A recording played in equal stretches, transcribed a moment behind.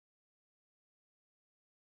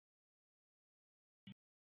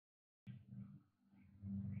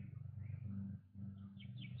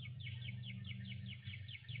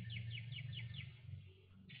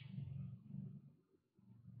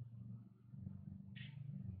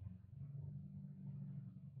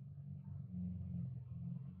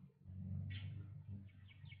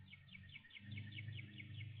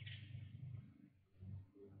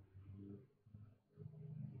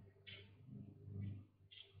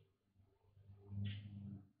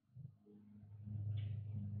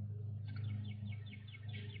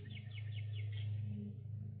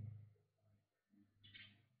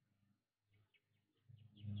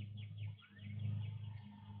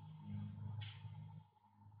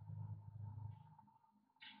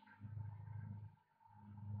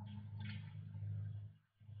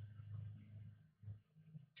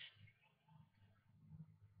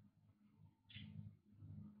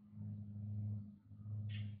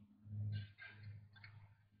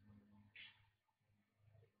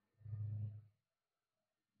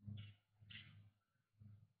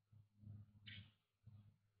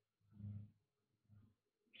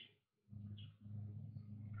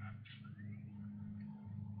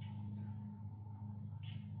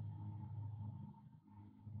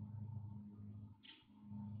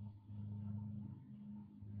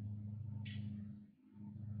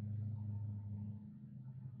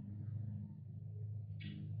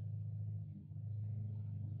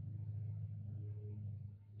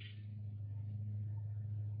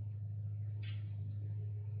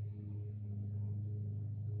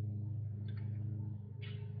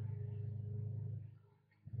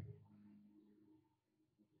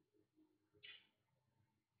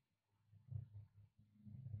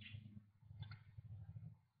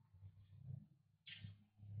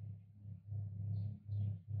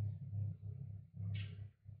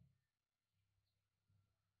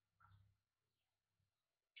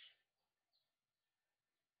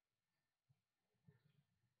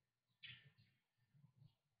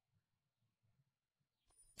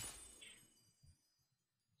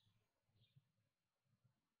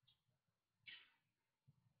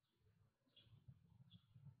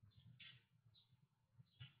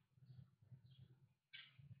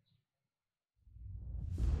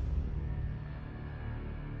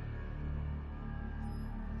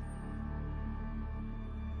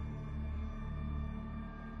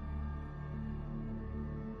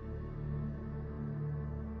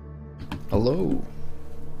Hello.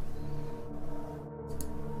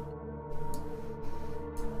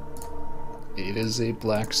 It is a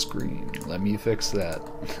black screen. Let me fix that.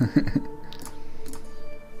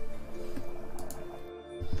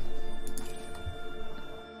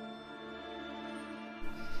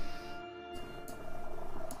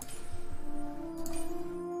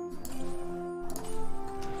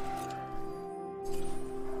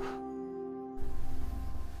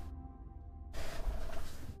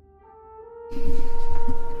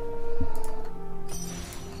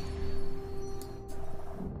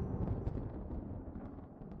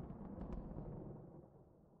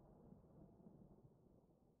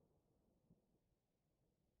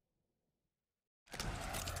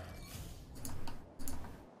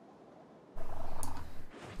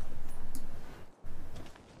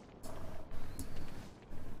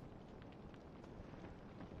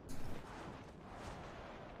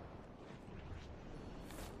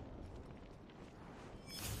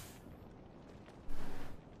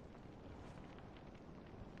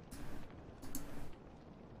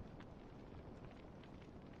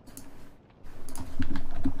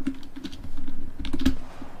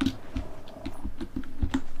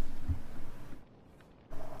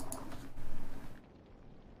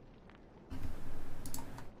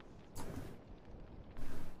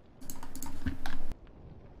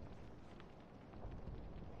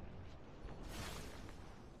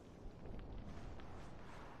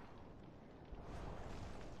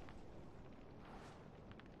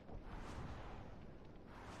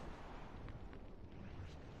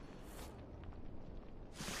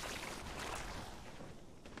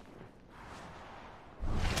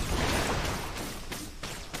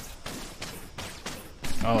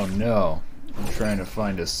 Oh no, I'm trying to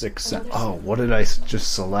find a 6 cent. Oh, what did I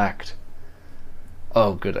just select?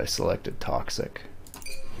 Oh good, I selected Toxic.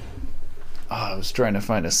 Oh, I was trying to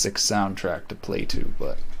find a 6 soundtrack to play to,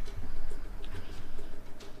 but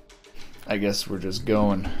I guess we're just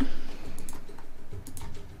going.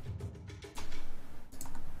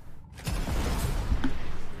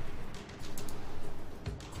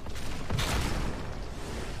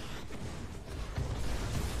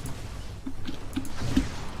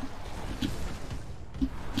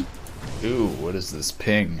 Ooh, what is this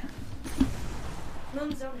ping?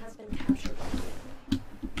 Moon zone has been captured.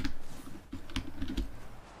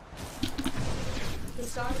 The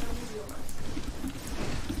star zone is yours.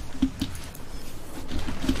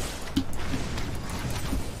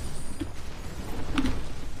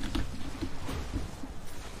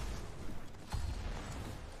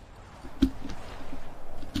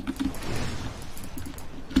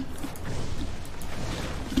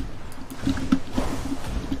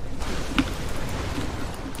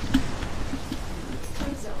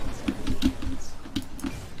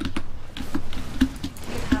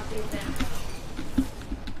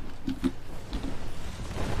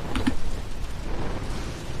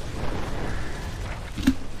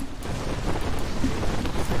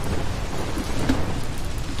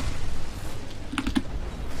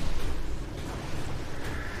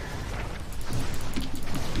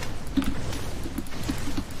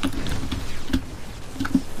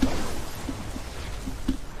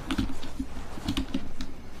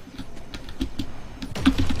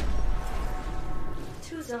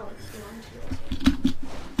 Zones belong to your team.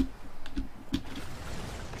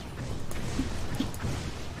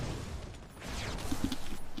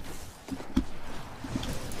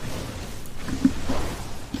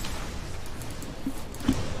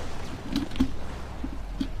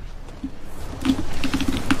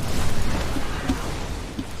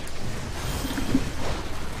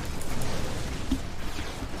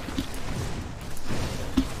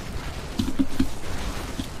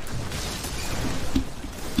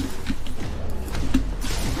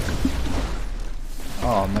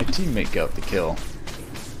 Oh, my teammate got the kill.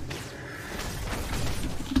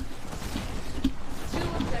 Two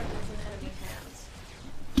objectives in enemy hands.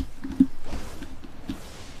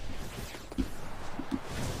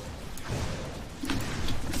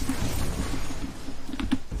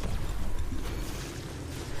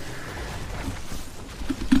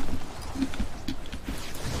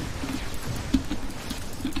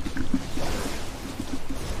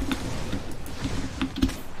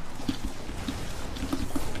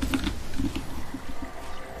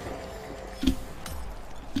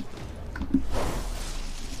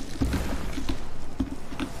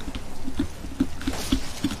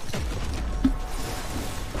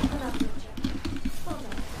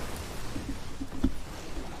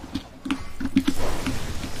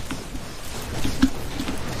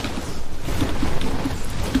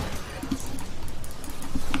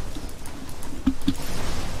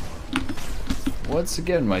 Once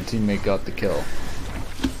again, my teammate got the kill.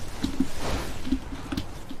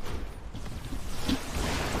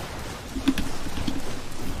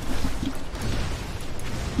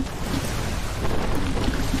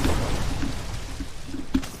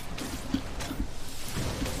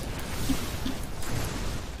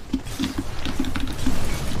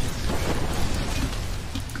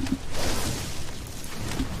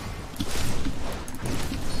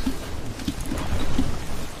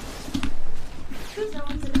 Two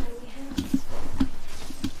zones in enemy hands.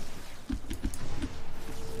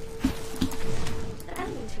 The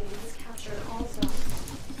enemy team has captured all zones.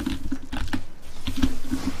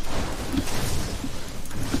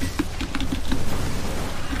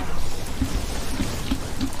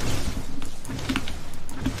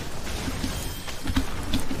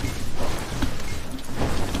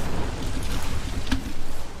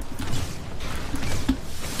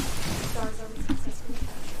 Star zone successfully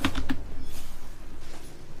captured.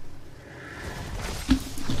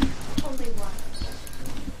 Only one.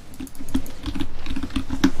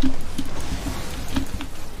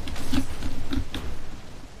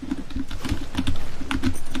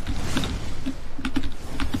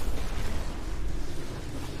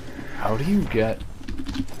 How do you get...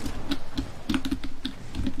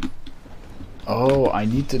 Oh, I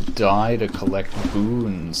need to die to collect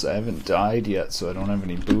boons. I haven't died yet, so I don't have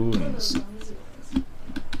any boons. Zone is yours.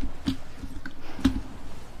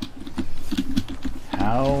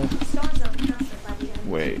 How? Star zone captured by the enemy.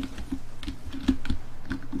 Wait.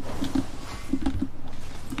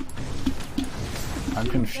 I'm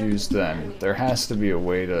confused then. There has to be a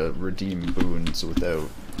way to redeem boons without...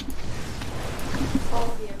 All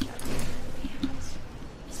the objectives in enemy hands.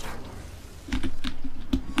 Star Lord.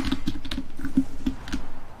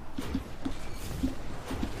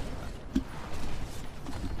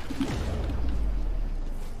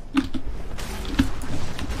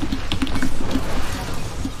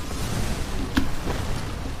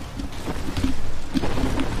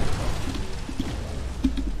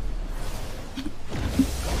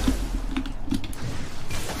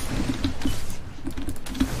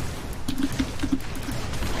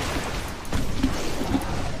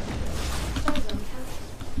 Star zone captured.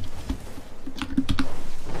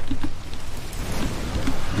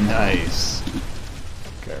 Nice.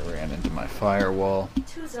 Okay, I ran into my firewall.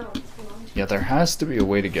 Two zones belong to Yeah, there has to be a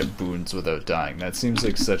way to get boons without dying. That seems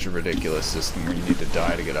like such a ridiculous system where you need to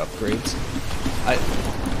die to get upgrades.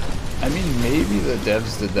 I mean, maybe the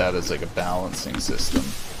devs did that as like a balancing system.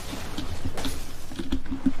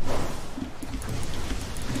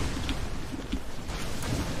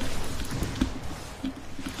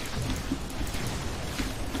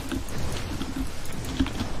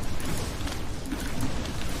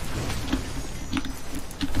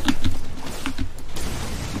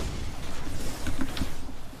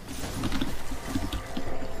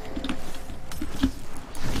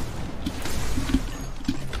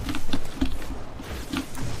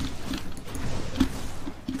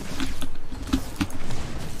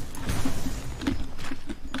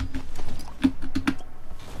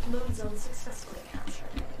 Moon zone successfully captured.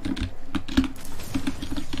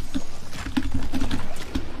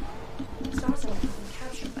 Star zone has been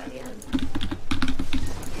captured by the enemy. Moon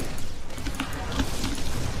zones in enemy hands.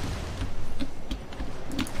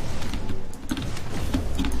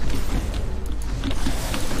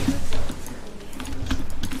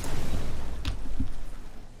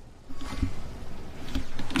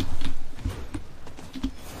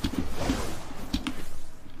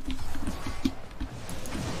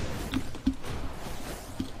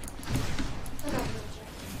 Another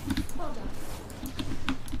objective. Well done.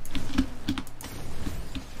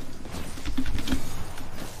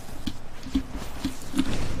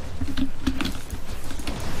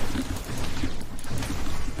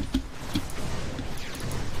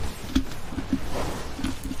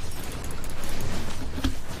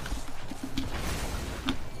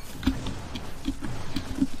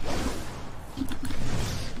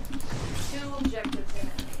 Two objectives in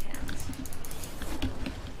enemy hands.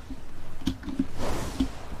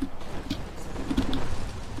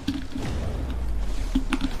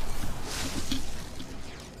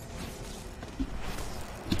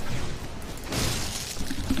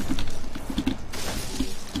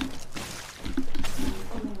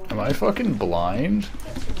 Only one. Am I fucking blind?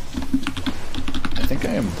 Get to it. I think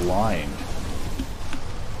I am blind.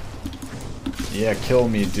 Yeah, kill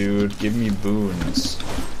me, dude. Give me boons.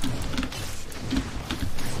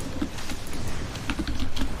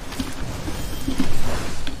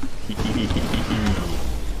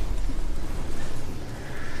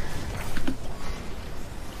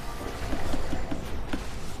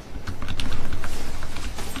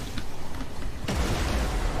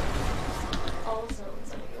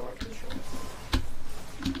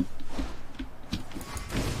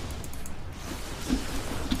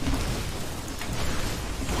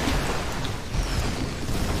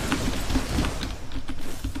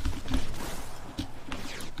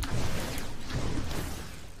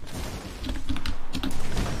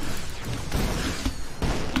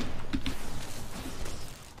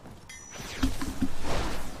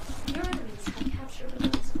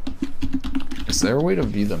 Is there a way to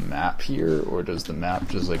view the map here, or does the map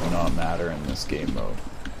just like not matter in this game mode?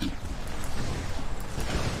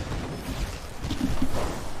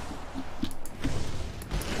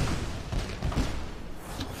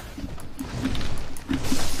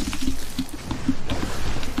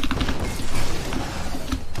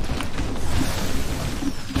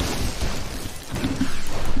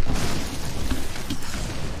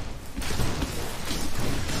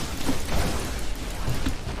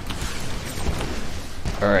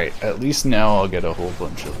 Alright, at least now I'll get a whole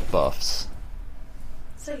bunch of buffs.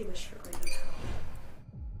 So you wish for greater power.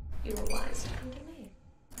 You were wise to come to me.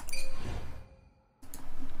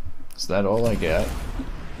 Is that all I get?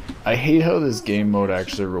 I hate how this game mode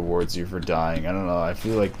actually rewards you for dying. I don't know, I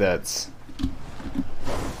feel like that's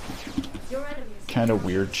Your enemies kind of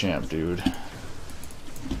weird, champ, dude. The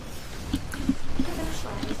finish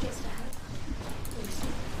line is just ahead.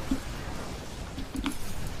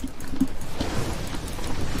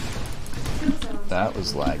 That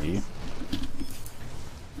was laggy.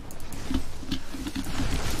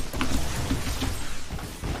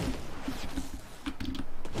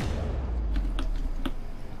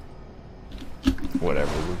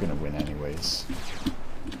 Whatever, we're gonna win anyways.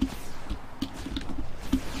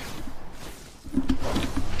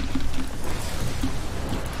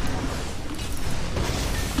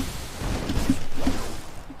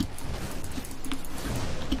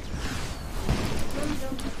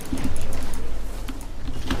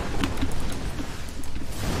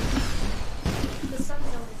 The sun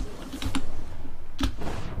zone is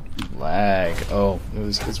yours. Lag. Oh, it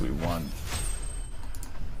was because we won.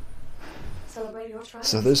 Celebrate your triumph.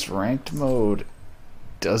 So this ranked mode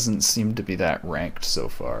doesn't seem to be that ranked so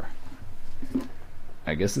far.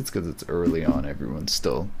 I guess it's because it's early on, everyone's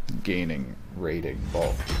still gaining rating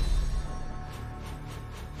bulk.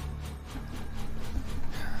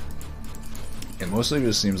 It mostly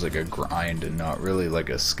just seems like a grind and not really like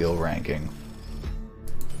a skill ranking.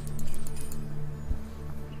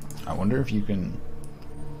 I wonder if you can...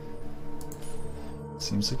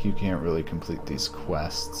 Seems like you can't really complete these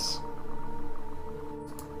quests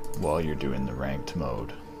while you're doing the ranked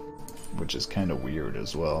mode, which is kind of weird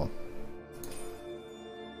as well.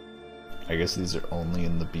 I guess these are only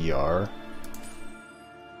in the BR.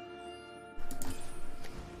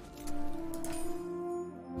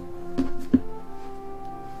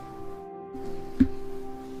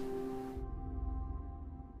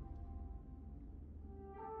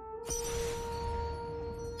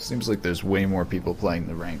 Seems like there's way more people playing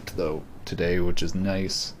the ranked though today, which is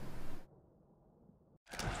nice.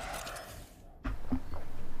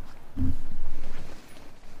 I'm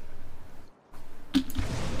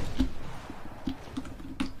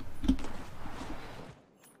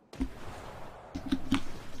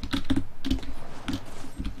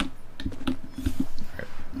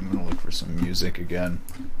gonna look for some music again.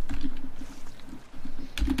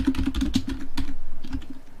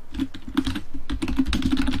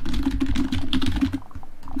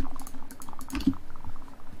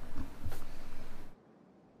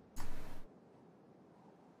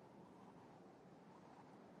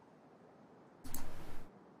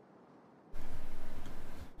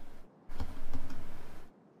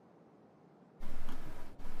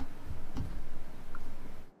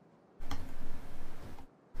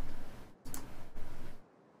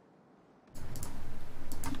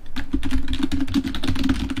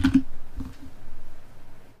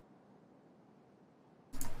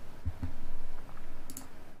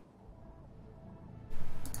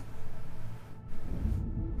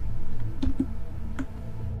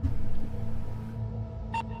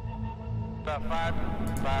 About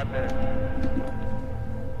five minutes.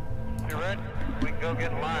 You ready? We can go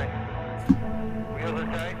get in line. Wheels are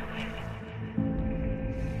tight.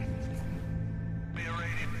 Be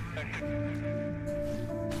ready.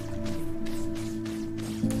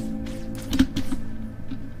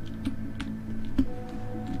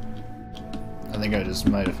 I think I just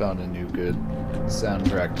might have found a new good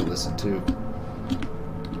soundtrack to listen to.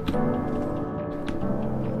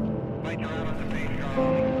 Wait your out on the base,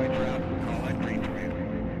 Charlie. Wait your out. Call that green for you.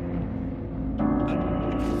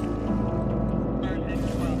 Cars in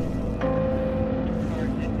 12.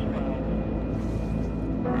 Cars in 12.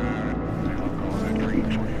 Alright, I'll call that green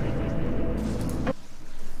for you.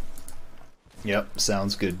 Yep,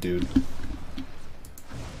 sounds good, dude.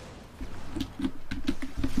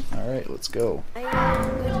 Alright, let's go. There's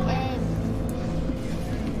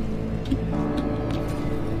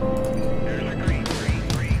a green, green,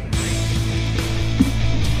 green, green.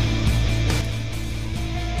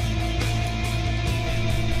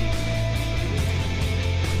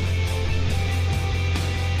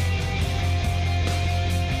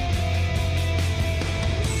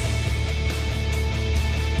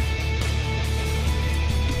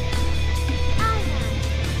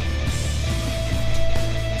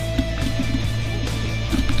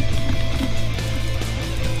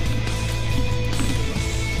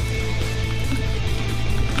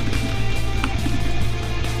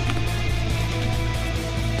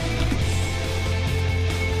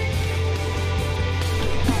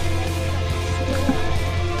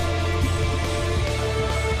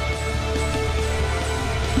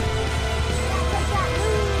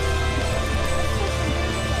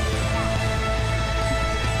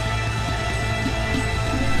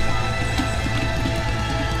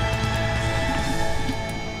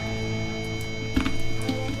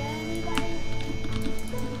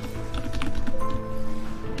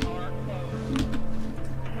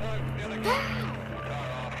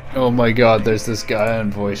 Oh my god, there's this guy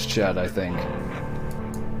on voice chat, I think.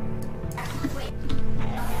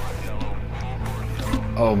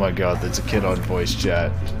 Oh my god, there's a kid on voice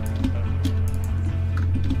chat.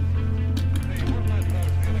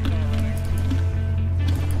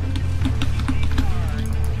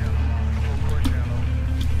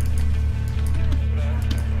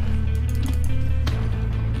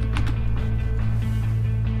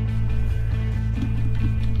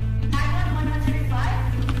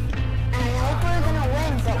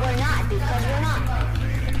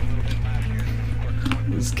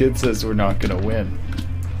 This kid says we're not gonna win.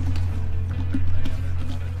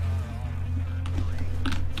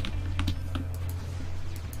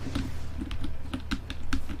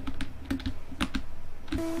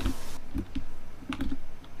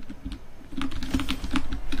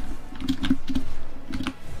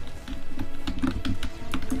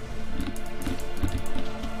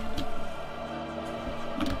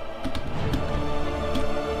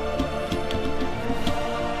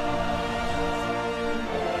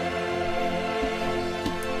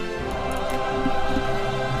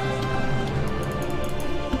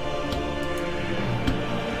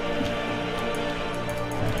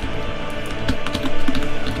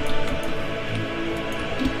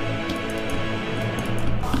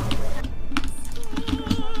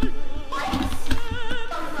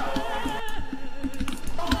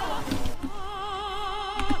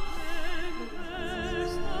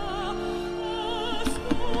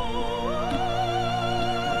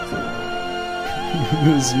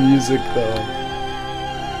 This music though.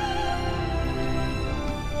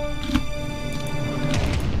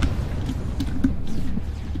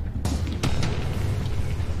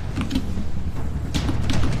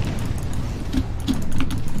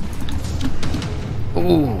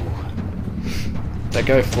 Ooh. That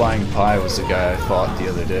guy flying pie was the guy I fought the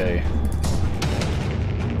other day.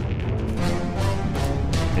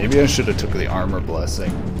 Maybe I should have took the armor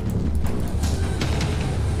blessing.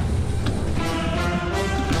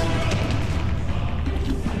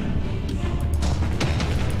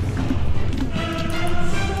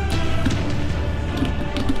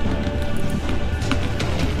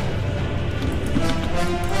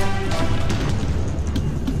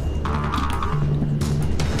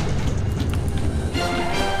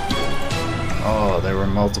 There were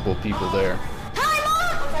multiple people there.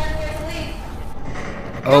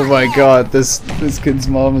 Oh my god, this kid's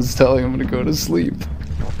mom is telling him to go to sleep.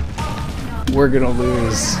 We're gonna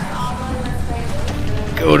lose.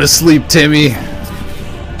 Go to sleep, Timmy.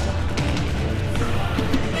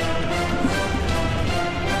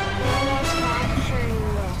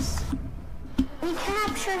 We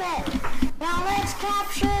captured it. Now let's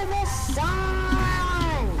capture the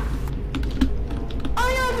sun. Oh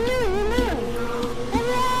no, the moon.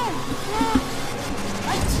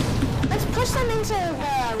 Let's push them into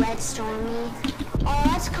the red stormy. Oh,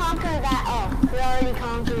 let's conquer that. Oh, we're already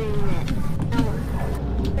conquering it.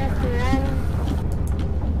 Let's run.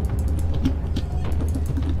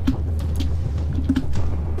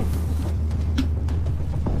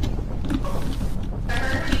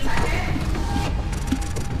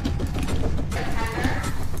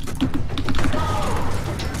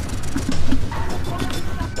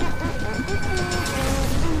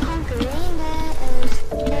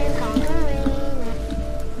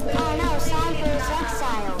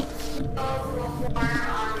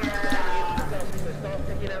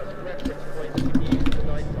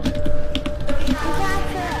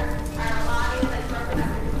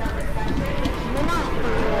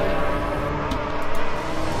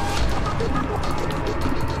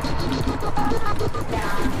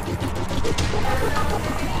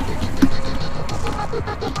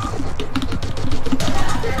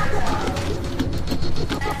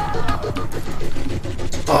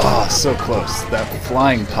 Oh, so close. That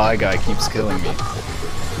flying pie guy keeps killing me.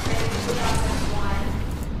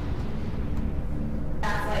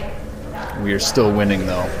 We are still winning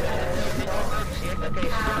though.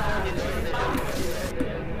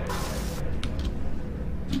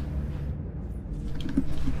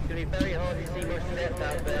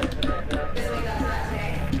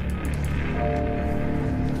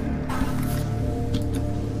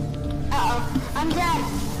 Uh-oh, I'm dead.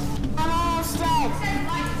 I'm almost dead.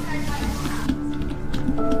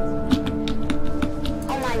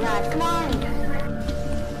 Oh my god, come on.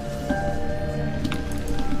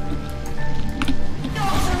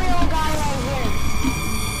 There's a real guy right here.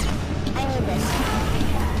 I need this.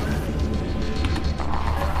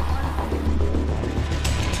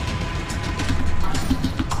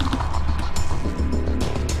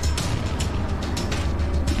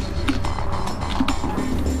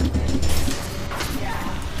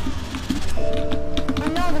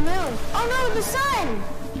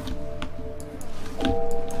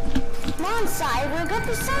 I got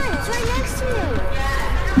the sign. It's right next to me.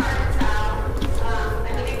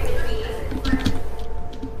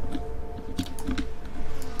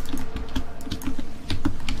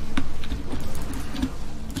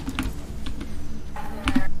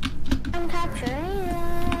 I'm capturing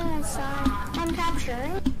the sign. I'm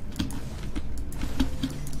capturing.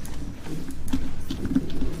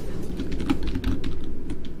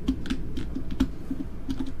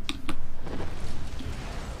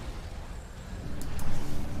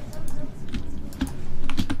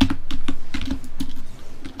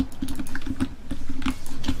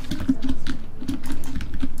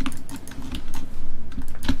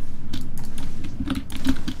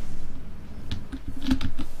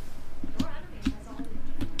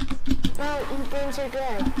 Games are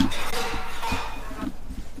good.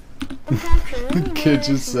 I'm capturing Kid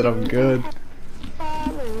just said I'm good.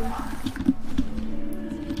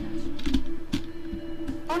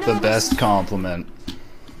 The best compliment.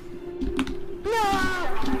 No!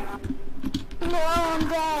 No, I'm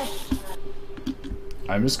dead.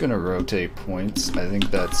 I'm just gonna rotate points. I think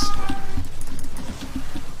that's...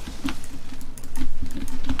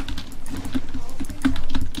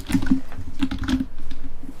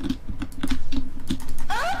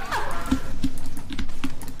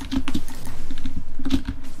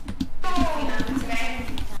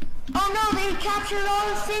 Oh no, they captured all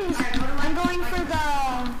the things. I'm going for the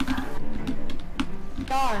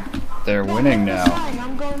star. They're winning now.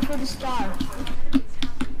 I'm going for the star.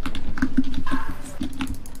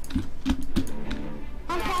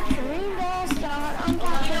 I'm capturing the star. I'm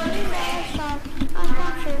capturing the star. I'm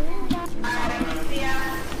capturing the star.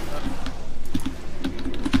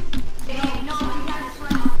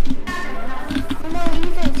 No,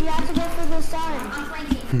 Ethan, you have to go for the sun.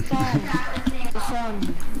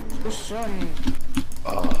 The sun.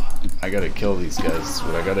 Oh, I gotta kill these guys. That's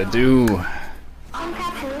what I gotta do. I'm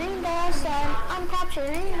capturing the sun. I'm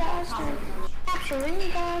capturing the sun. Capturing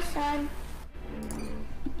the sun.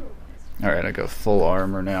 Alright, I got full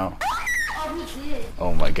armor now.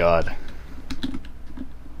 Oh my god.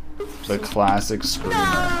 The classic screamer.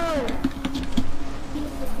 No!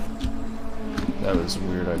 That was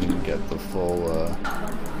weird, I didn't get the full,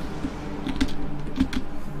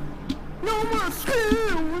 No more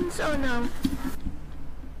spoons! Oh no.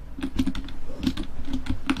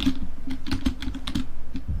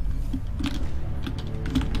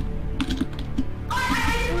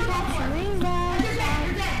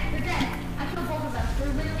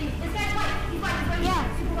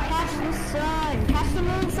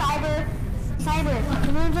 Cyber,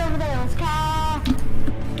 the moon's over there, let's go!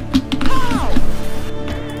 Pow!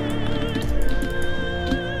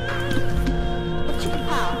 Chicka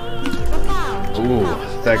pow. Pow. ooh,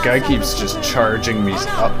 that guy keeps just charging me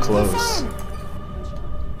up close.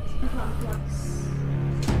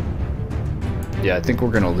 Yeah, I think we're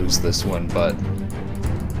gonna lose this one, but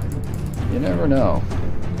you never know.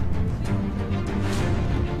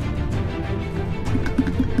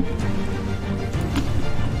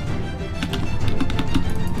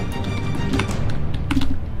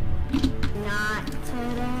 Not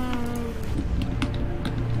today.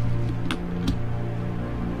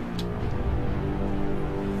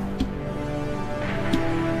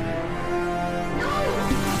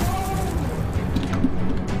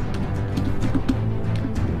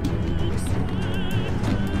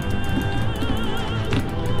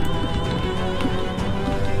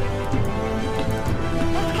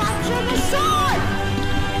 Let's capture the sun!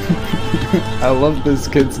 I love this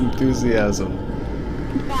kid's enthusiasm.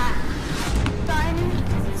 That sun,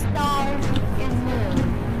 stars, and moon.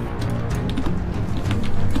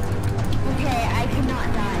 Okay, I cannot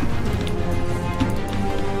die.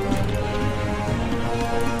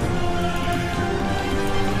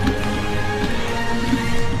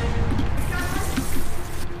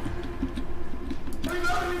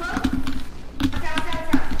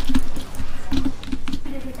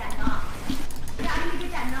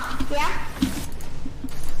 Yeah?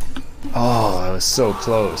 Oh, I was so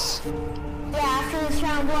close. Yeah, after this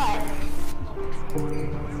round, what?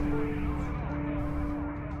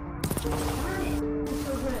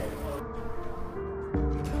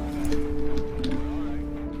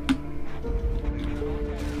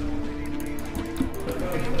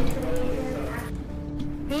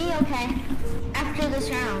 Me? Okay. After this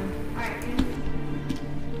round. Alright.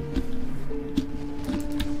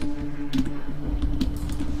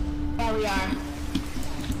 There we are.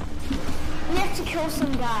 We have to kill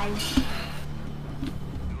some guys.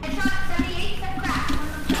 I shot 78, set crack.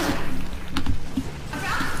 I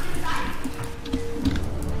shot to the side.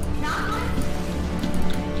 Not one.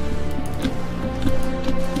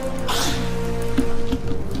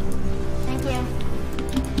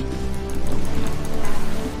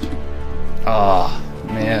 Ah,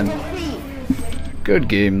 man. Good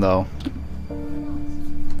game, though.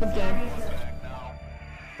 Good game.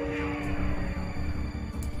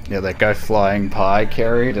 Yeah, that guy Flying Pie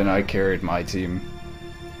carried, and I carried my team.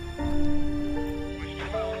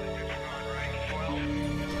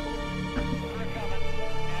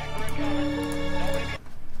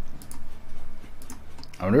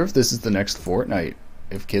 I wonder if this is the next Fortnite,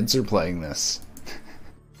 if kids are playing this.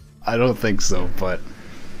 I don't think so, but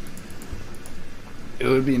it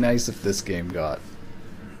would be nice if this game got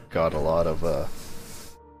a lot of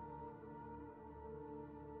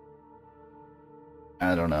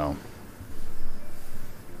I don't know.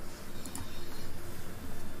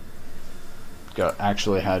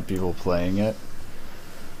 Actually had people playing it.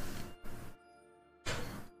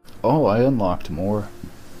 Oh, I unlocked more.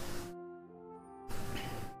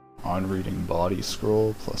 On reading body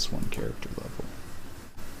scroll plus 1 character level.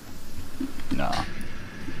 Nah.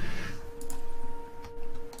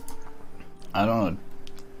 I don't know.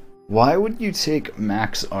 Why would you take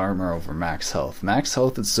max armor over max health? Max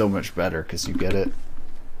health is so much better because you get it.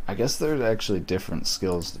 I guess there's actually different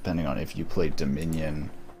skills depending on if you play Dominion.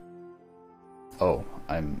 Oh,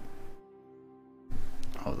 oh,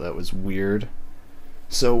 that was weird.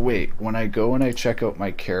 So wait, when I go and I check out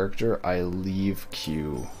my character, I leave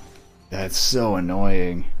queue. That's so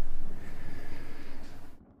annoying.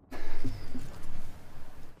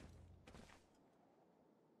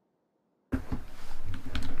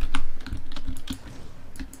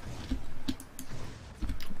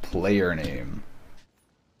 Player name.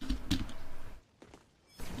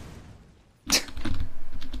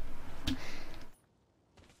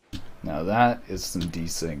 Now that is some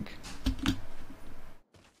desync.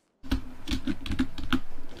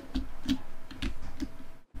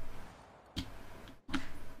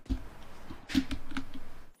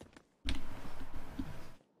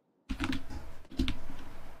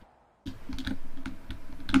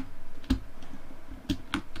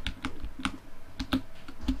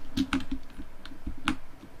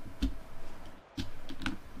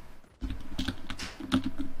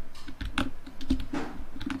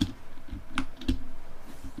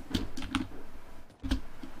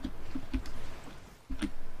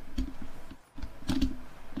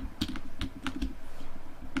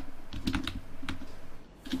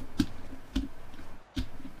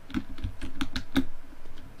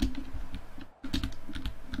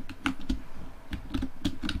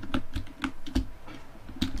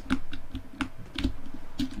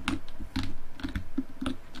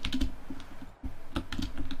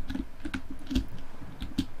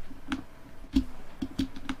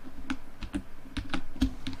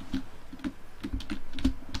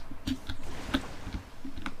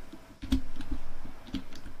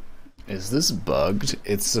 Is this bugged?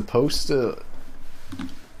 It's supposed to...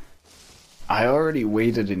 I already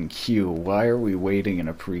waited in queue. Why are we waiting in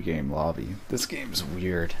a pregame lobby? This game's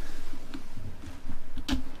weird.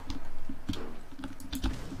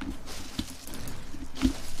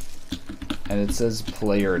 And it says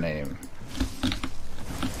player name.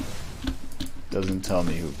 Doesn't tell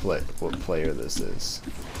me what player this is.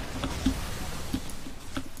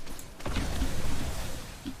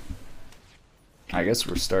 I guess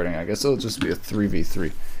we're starting. I guess it'll just be a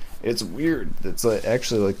 3v3. It's weird. It's like,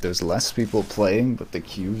 actually like there's less people playing, but the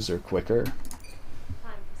queues are quicker.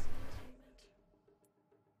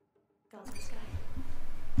 Got this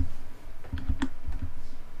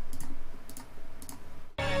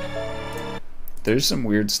guy. There's some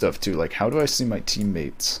weird stuff too, like how do I see my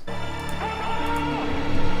teammates?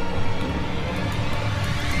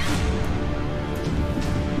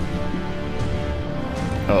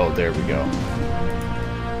 Oh, there we go.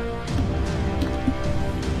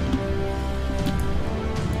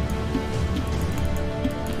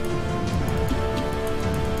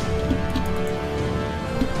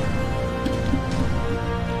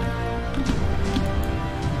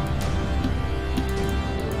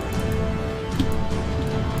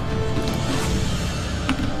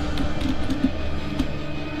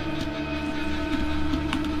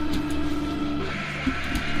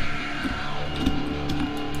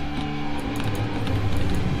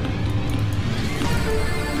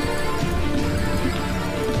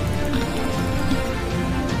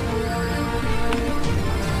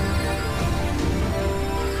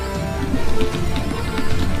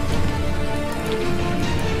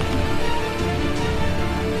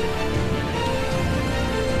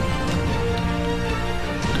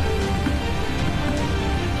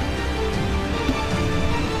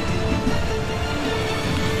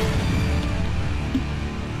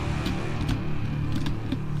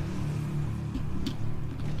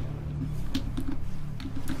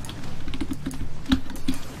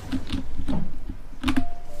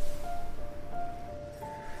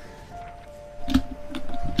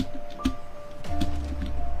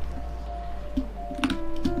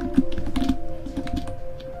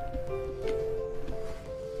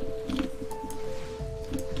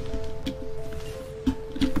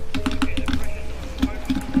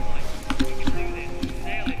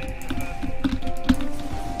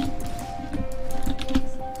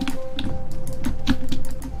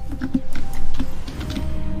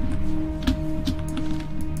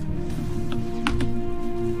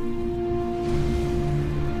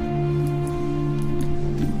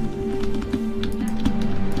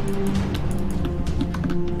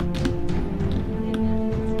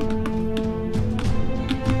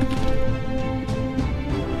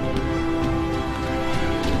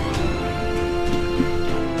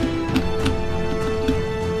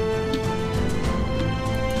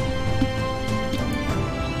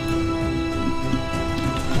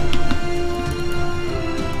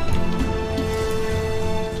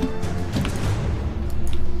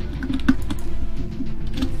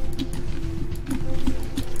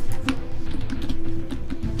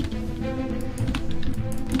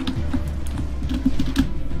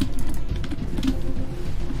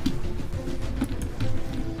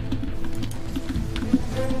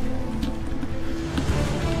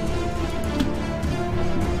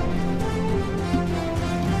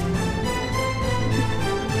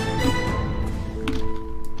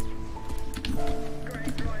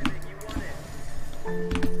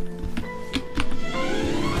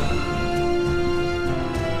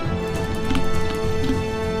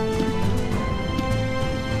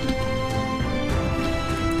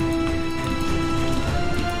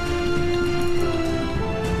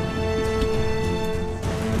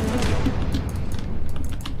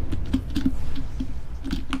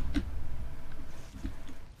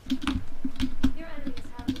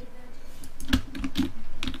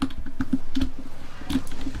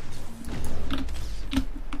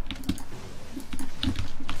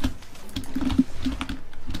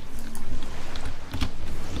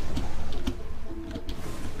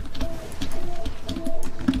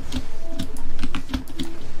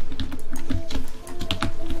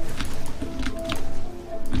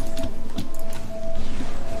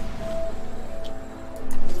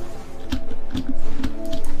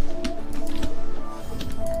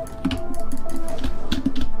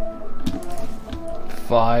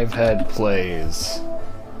 5 head plays.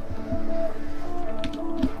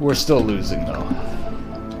 We're still losing though.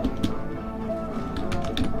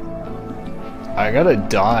 I gotta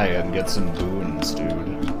die and get some boons, dude.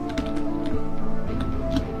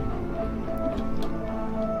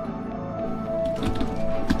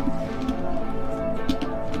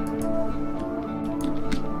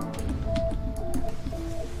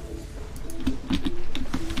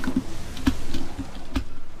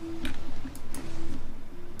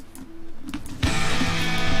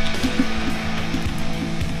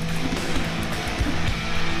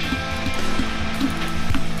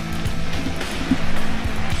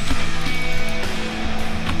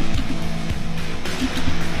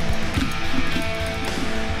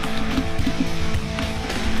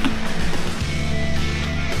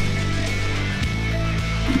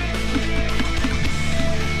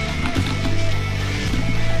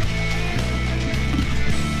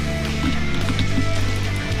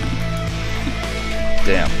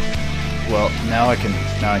 Damn. Well, now I can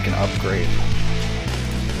upgrade.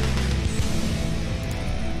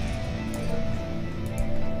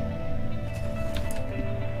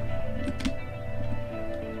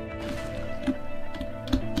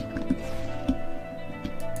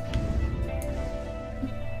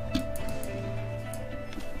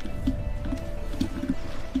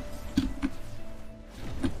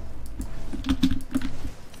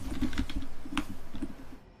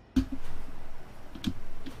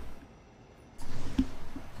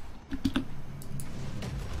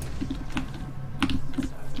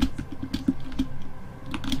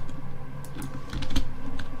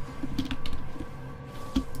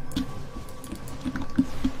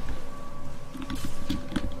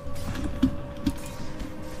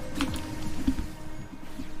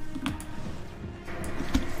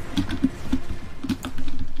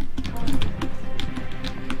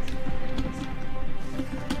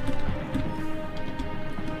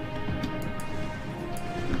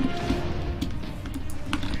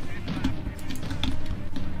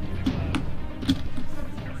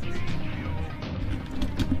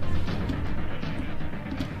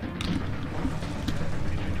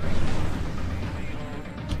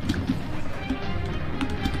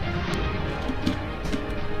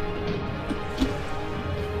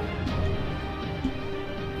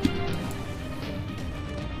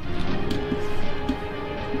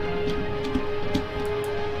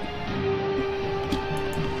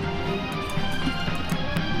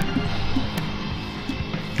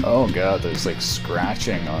 Oh god, there's like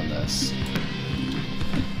scratching on this.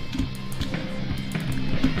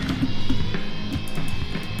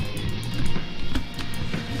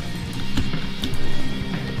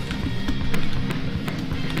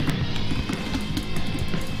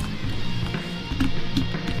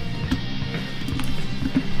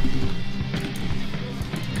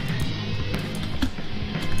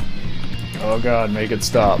 Oh god, make it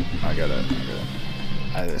stop. I gotta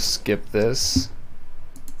just skip this.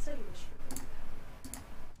 So you wish for greater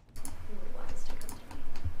power. You were wise to come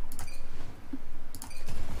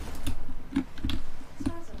to me.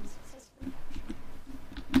 Star Zone successfully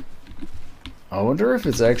captured. I wonder if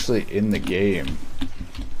it's actually in the game.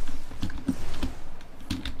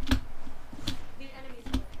 The enemy's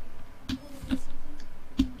away. Will you do something?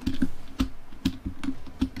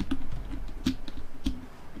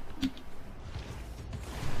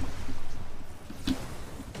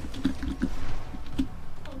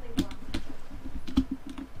 Only one.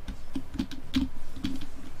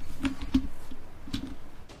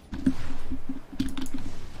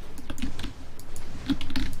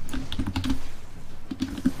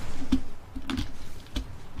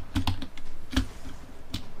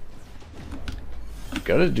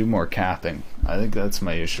 Gotta do more capping. I think that's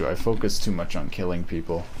my issue. I focus too much on killing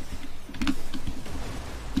people. Sounds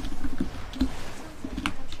like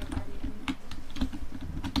capture by the enemy.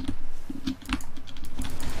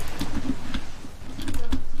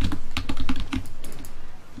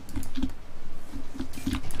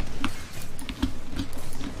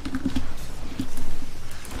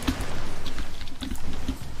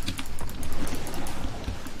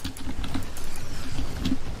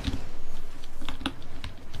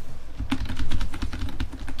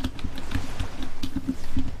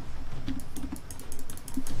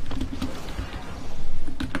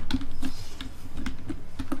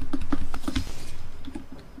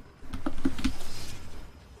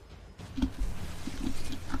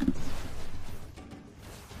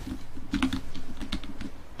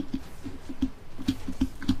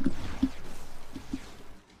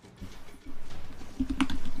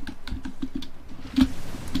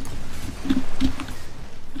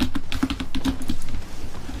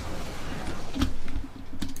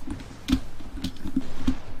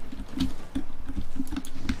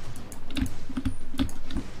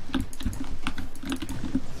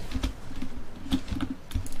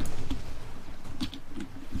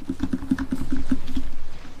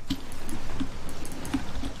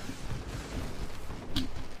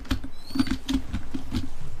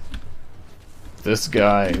 This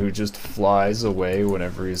guy who just flies away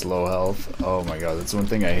whenever he's low health. Oh my god, that's one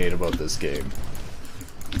thing I hate about this game.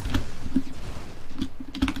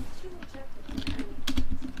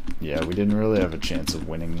 Yeah, we didn't really have a chance of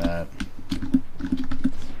winning that.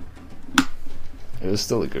 It was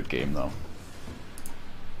still a good game though.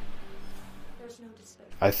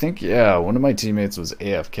 I think, yeah, one of my teammates was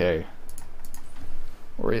AFK.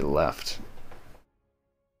 Or he left.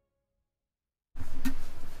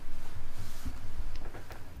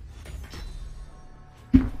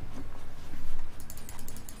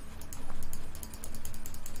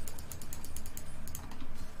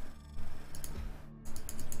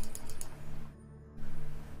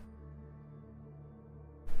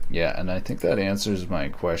 Yeah, and I think that answers my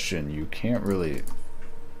question. You can't really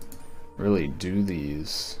do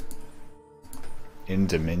these in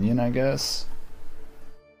Dominion, I guess.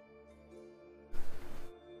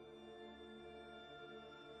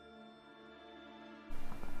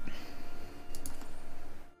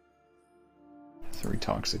 Three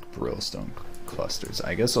toxic brimstone clusters.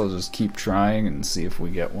 I guess I'll just keep trying and see if we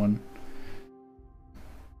get one.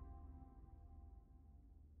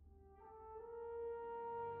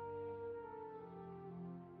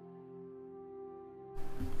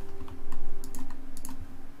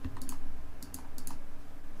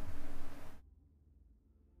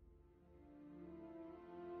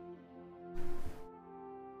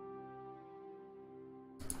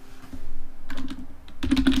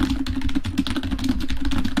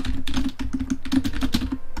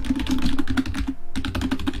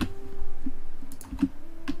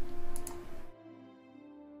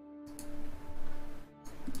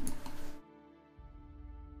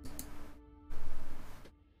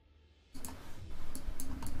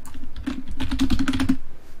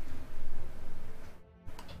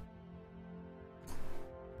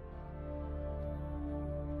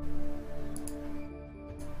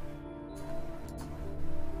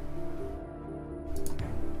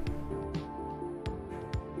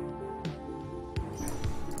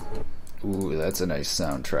 Ooh, that's a nice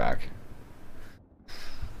soundtrack.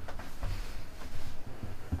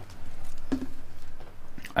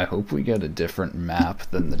 I hope we get a different map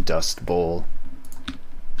than the Dust Bowl.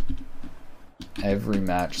 Every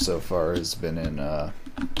match so far has been in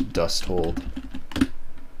Dust Hold.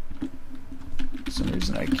 For some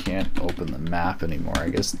reason I can't open the map anymore. I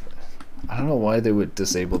guess I don't know why they would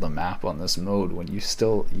disable the map on this mode when you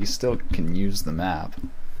still can use the map.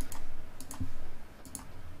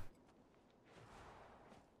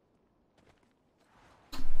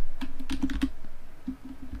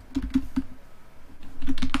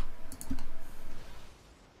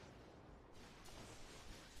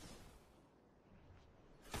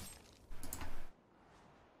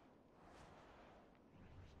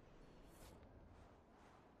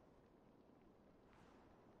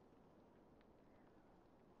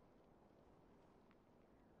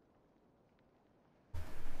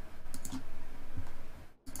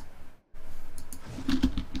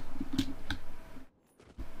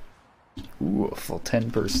 Ooh, a full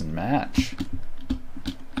 10-person match.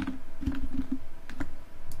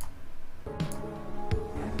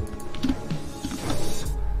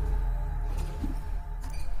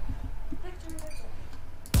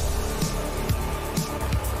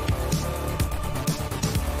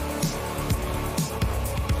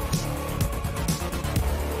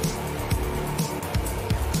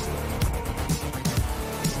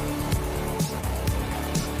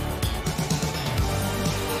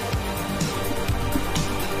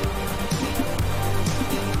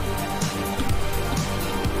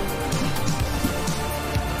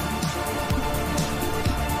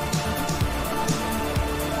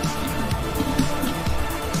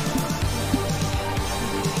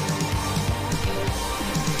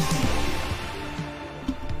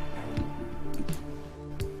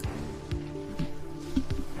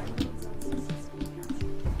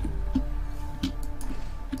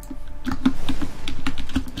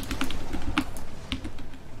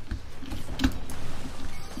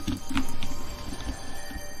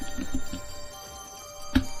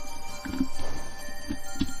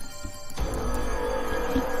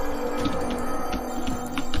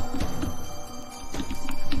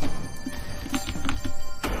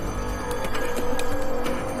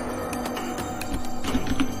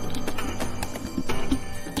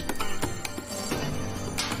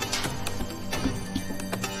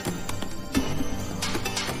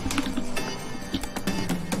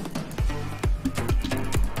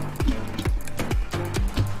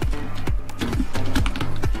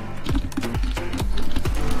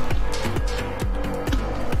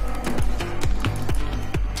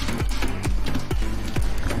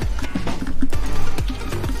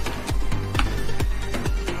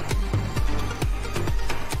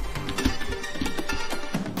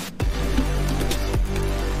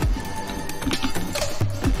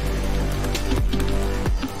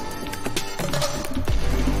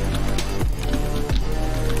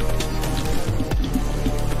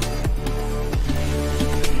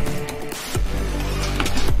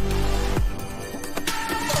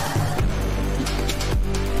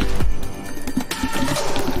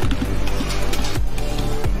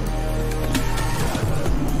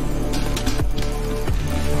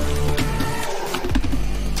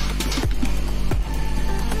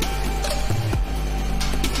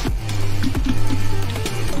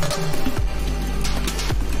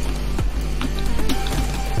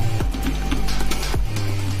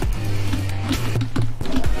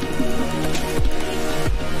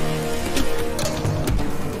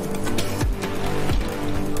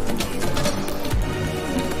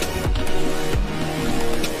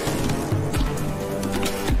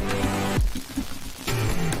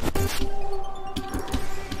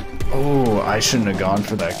 I shouldn't have gone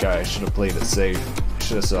for that guy. I should have played it safe.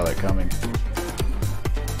 Should have saw that coming.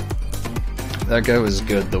 That guy was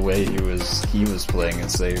good the way he was playing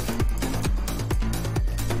it safe.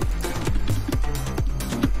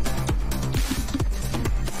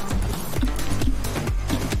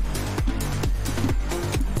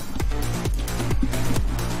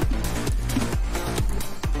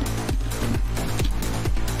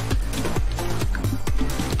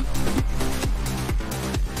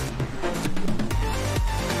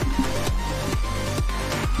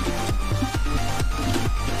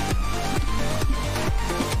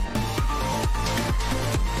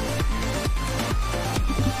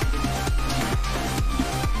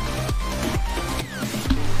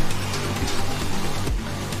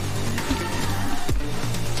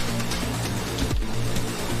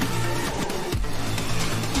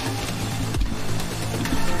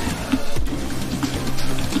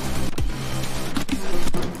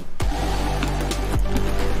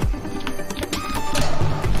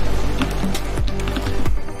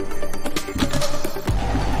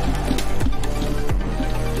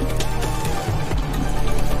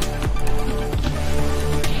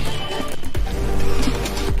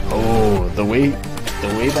 The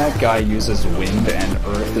way that guy uses wind and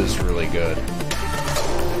earth is really good.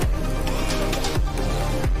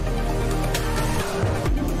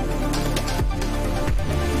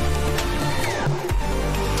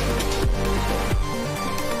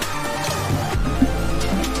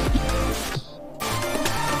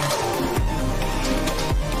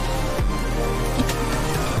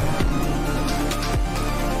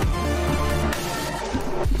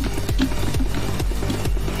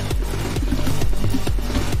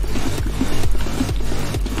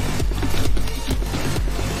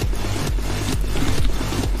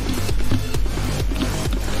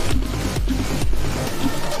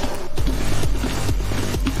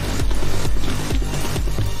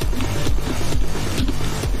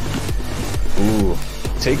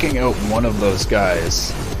 Taking out one of those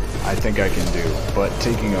guys, I think I can do, but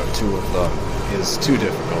taking out two of them is too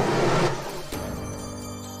difficult.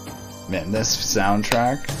 Man, this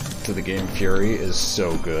soundtrack to the game Fury is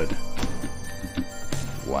so good.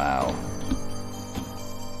 Wow.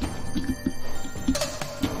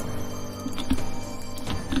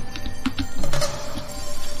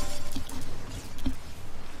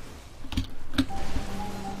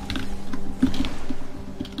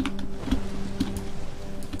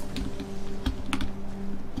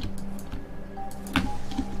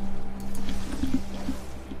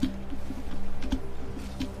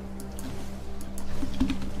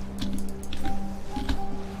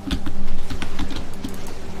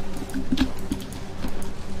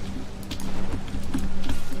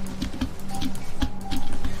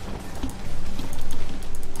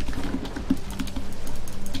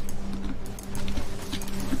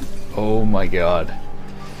 Oh my god.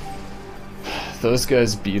 Those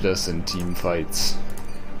guys beat us in team fights.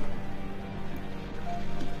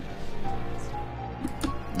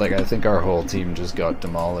 Like, I think our whole team just got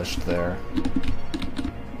demolished there.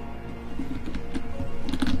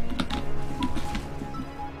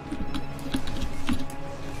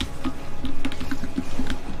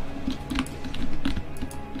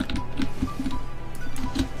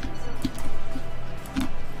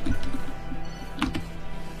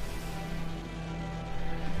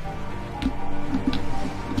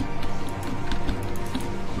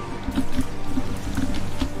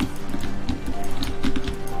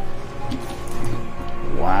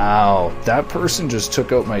 Wow, that person just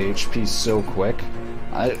took out my HP so quick.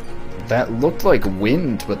 That looked like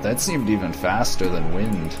wind, but that seemed even faster than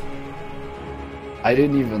wind. I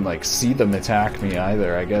didn't even like see them attack me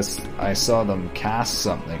either. I guess I saw them cast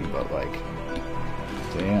something, but like,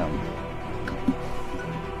 damn.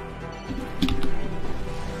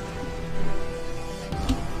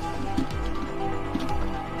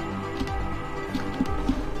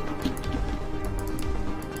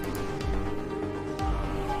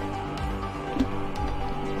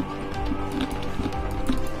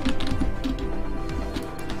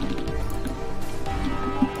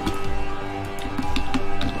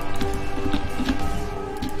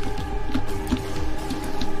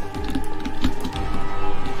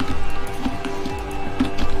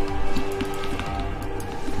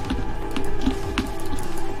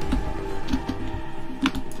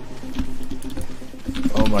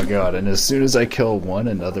 Oh my god, and as soon as I kill one,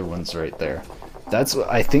 another one's right there. That's what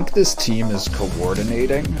I think this team is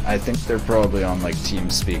coordinating. I think they're probably on like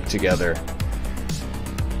TeamSpeak together.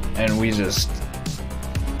 And we just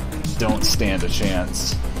don't stand a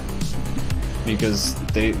chance. Because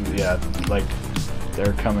they, yeah, like,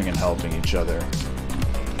 they're coming and helping each other.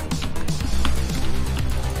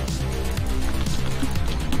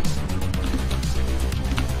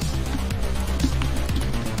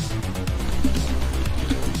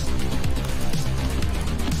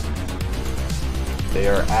 They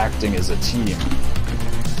are acting as a team.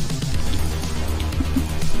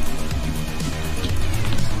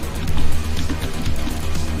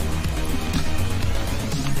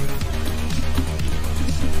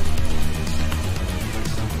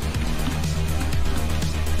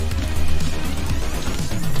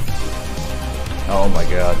 Oh my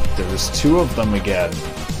god, there's two of them again.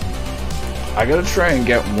 I gotta try and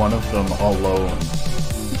get one of them alone.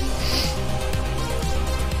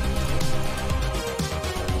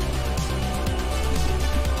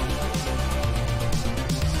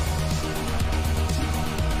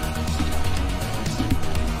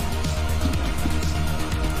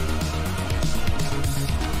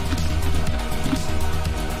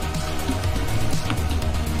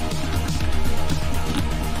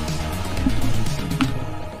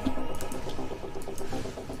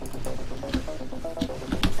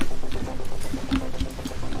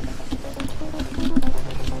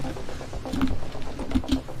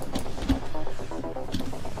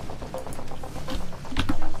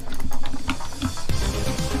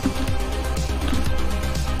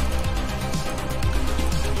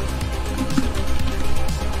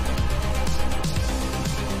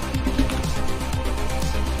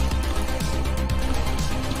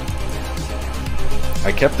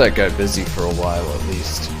 I kept that guy busy for a while at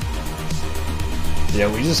least.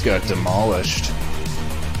 Yeah, we just got demolished.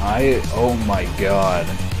 Oh my god.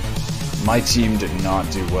 My team did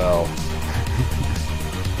not do well.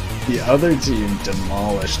 The other team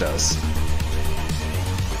demolished us.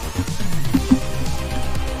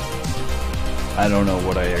 I don't know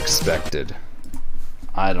what I expected.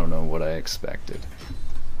 I don't know what I expected.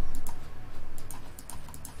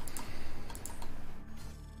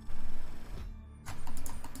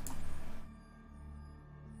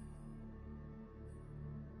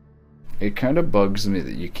 It kind of bugs me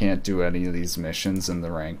that you can't do any of these missions in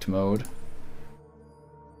the ranked mode.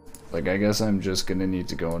 Like, I guess I'm just gonna need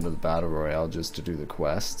to go into the Battle Royale just to do the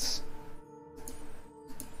quests.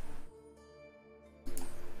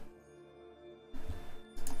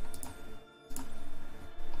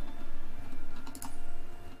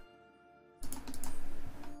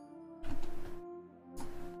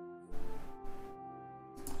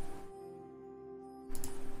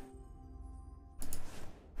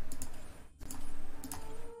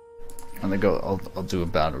 I'll do a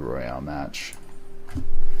Battle Royale match.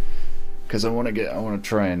 Because I want to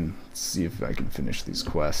try and see if I can finish these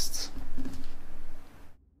quests.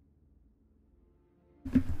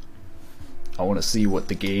 I want to see what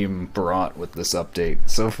the game brought with this update.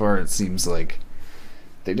 So far it seems like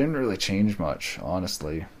they didn't really change much,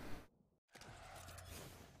 honestly.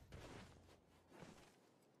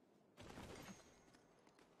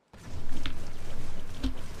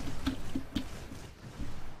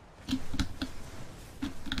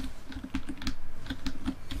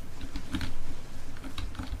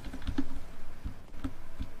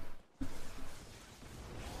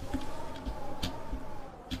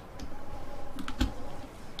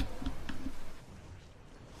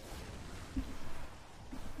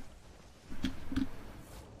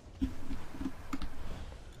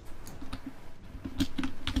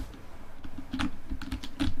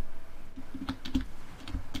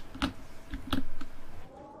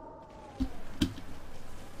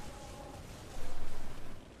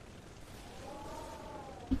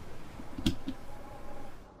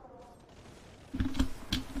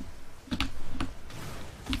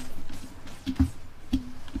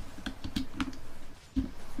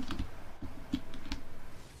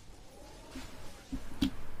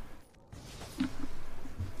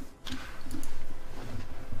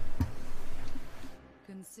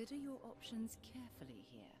 Consider your options carefully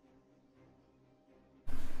here.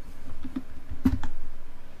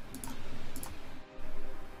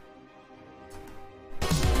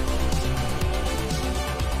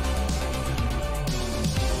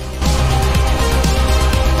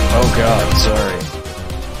 Oh god, sorry.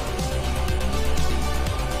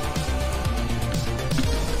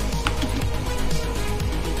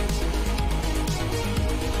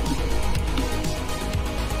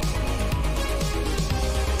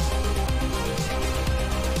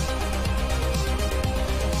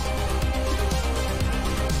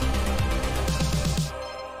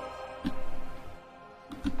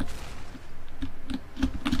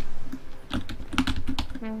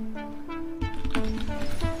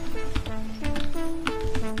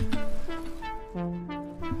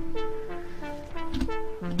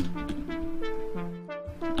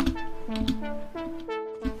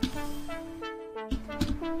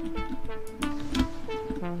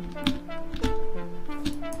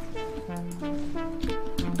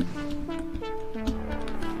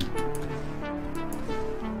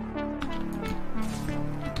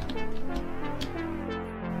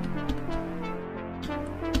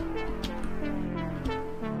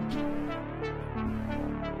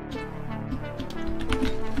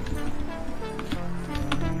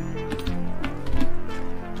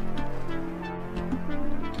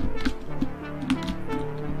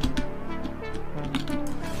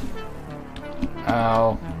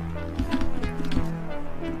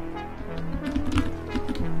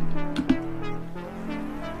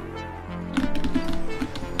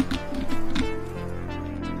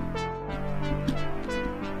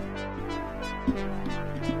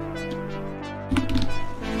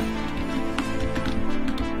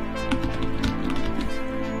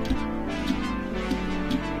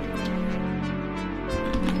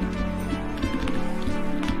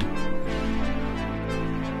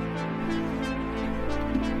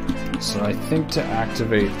 think to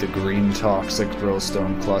activate the green toxic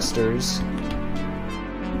glowstone clusters,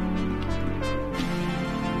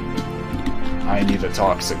 I need a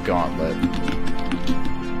toxic gauntlet.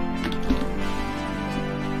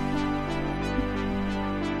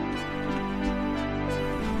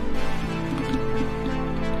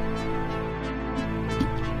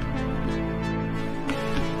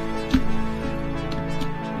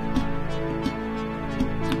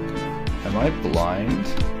 Am I blind?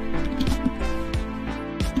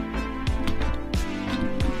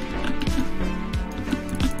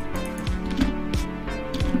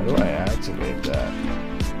 How do I activate that?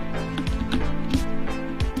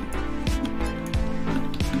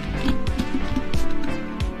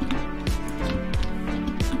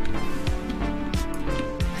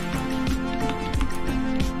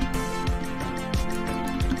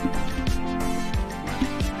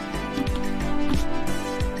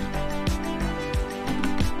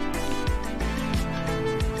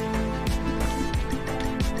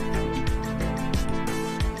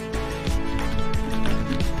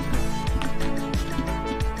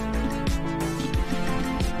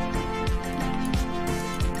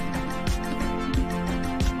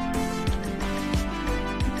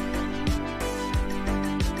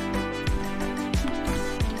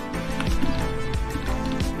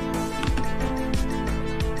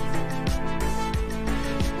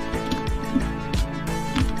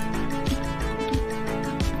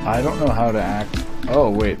 I don't know how to act. Oh,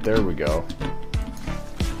 wait, there we go.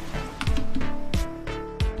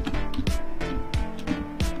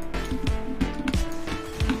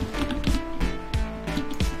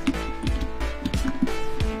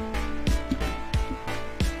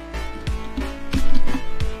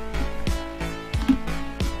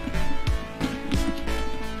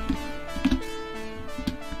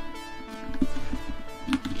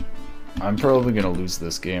 I'm probably gonna lose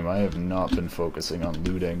this game. I have not been focusing on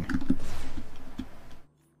looting.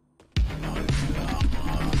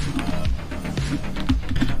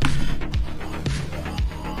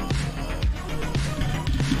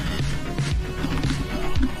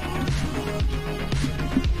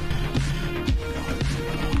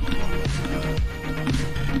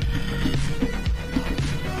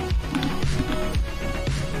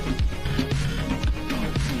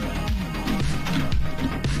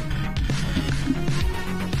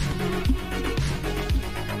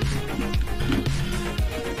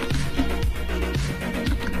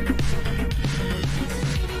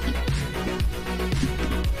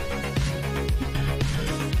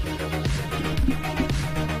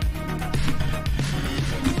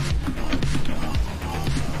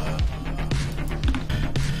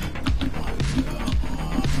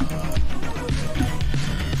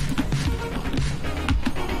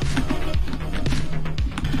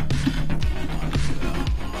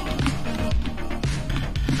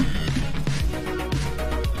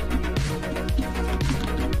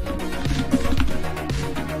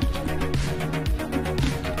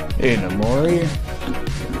 Hey, Namori?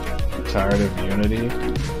 Tired of Unity?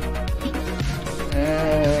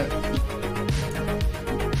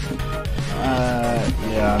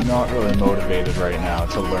 Yeah, I'm not really motivated right now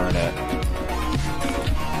to learn it.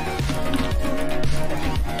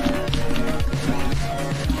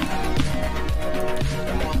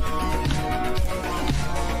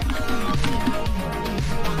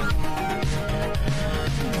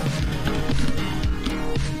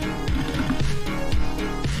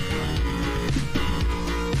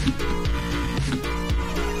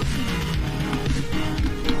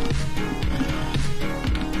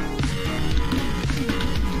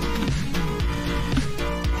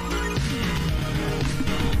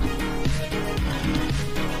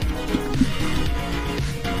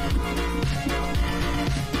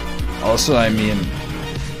 Also, I mean,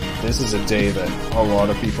 this is a day that a lot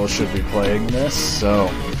of people should be playing this, so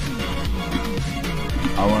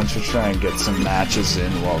I wanted to try and get some matches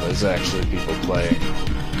in while there's actually people playing.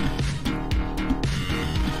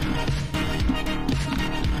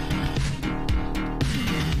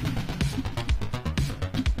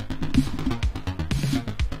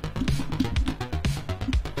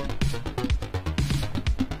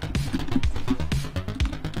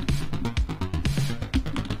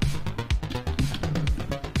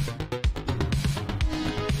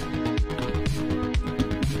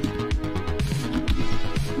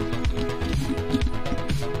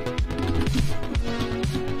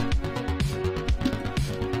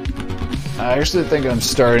 I actually think I'm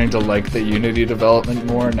starting to like the Unity development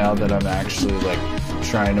more now that I'm actually like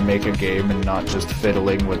trying to make a game and not just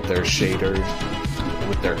fiddling with their shaders,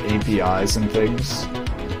 with their APIs and things.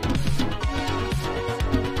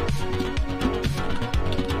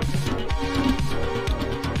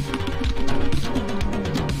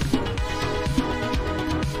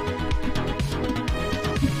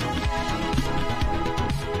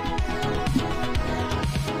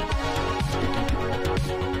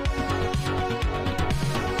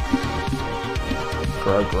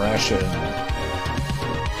 Progression.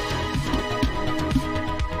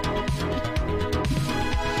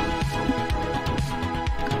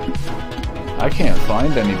 I can't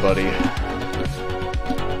find anybody.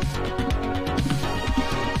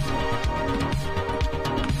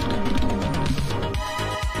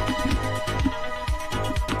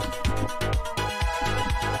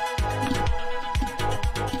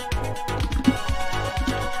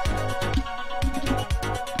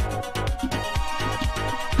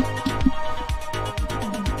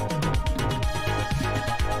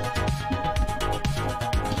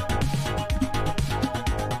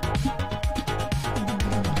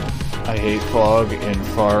 I hate fog in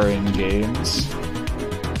foreign games. I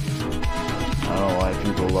don't know why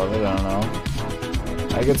people love it, I don't know.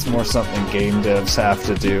 I think it's more something game devs have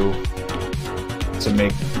to do to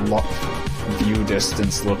make view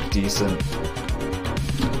distance look decent.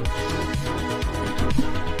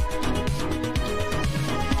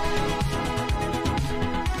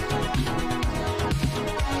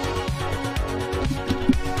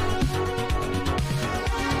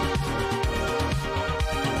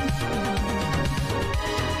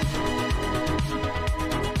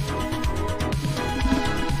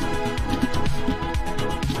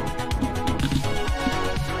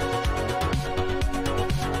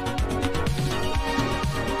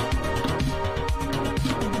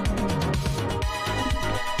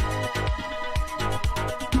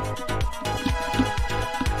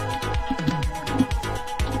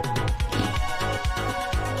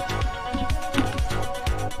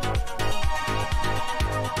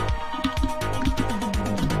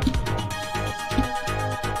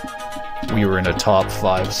 We were in a top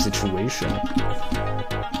 5 situation.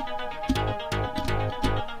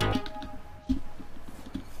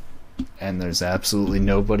 And there's absolutely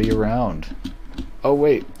nobody around. Oh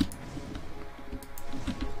wait.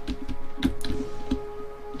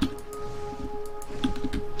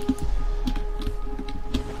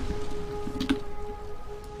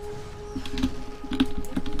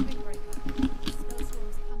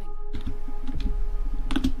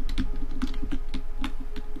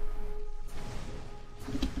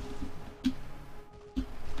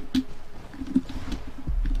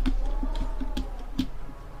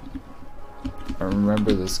 I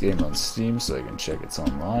remember this game on Steam so I can check it's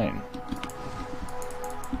online.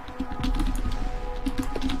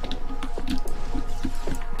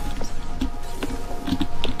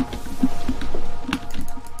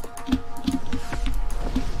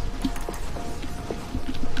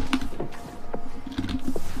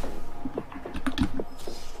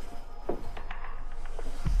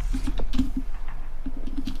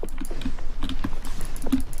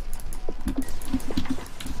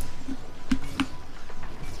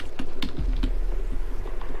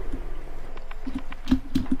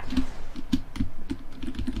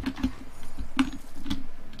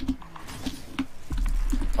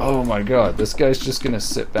 Oh my god, this guy's just gonna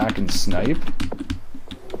sit back and snipe?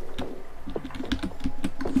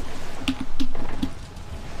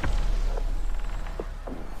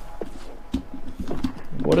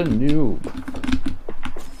 What a noob.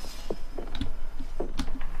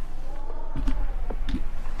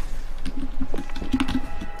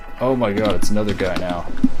 Oh my god, it's another guy now.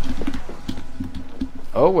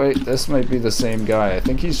 Oh wait, this might be the same guy. I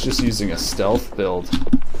think he's just using a stealth build.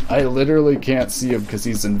 I literally can't see him because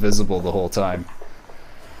he's invisible the whole time.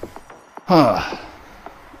 Huh.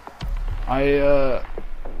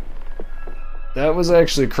 That was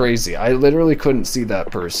actually crazy. I literally couldn't see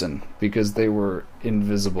that person because they were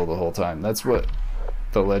invisible the whole time. That's what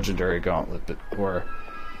the Legendary Gauntlet, or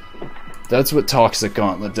that's what Toxic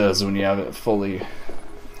Gauntlet does when you have it fully,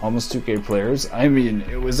 almost 2K players. I mean,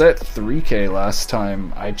 it was at 3K last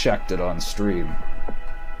time I checked it on stream.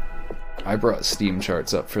 I brought Steam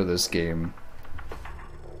charts up for this game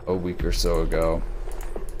a week or so ago.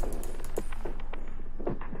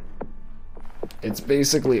 It's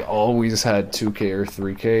basically always had 2K or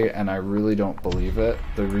 3K, and I really don't believe it.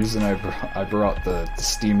 The reason I brought the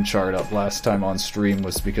Steam chart up last time on stream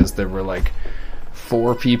was because there were like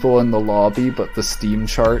 4 people in the lobby, but the Steam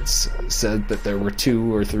charts said that there were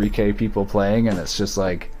 2 or 3K people playing, and it's just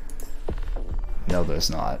like, no,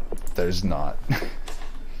 there's not. There's not.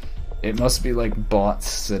 It must be like bots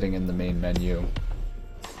sitting in the main menu.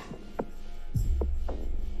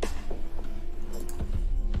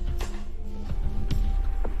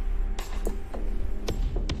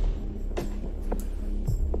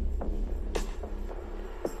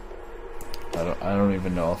 I don't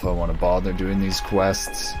even know if I want to bother doing these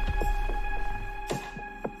quests.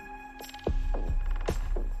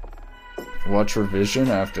 Watch revision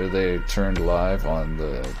after they turned live on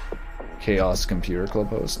the Chaos Computer Club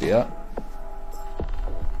host, yeah.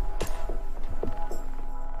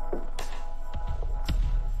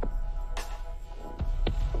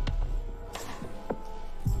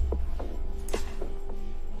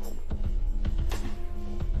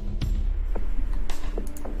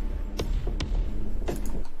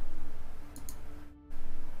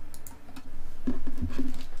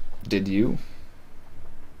 Did you?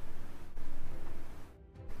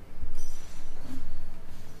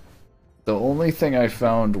 The only thing I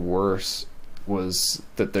found worse was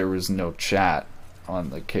that there was no chat on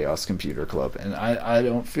the Chaos Computer Club, and I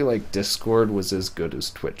don't feel like Discord was as good as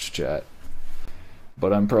Twitch chat,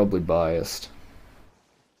 but I'm probably biased.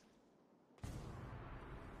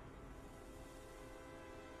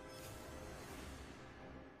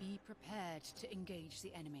 Be prepared to engage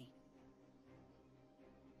the enemy.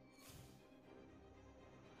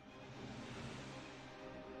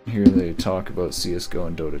 Here they talk about CSGO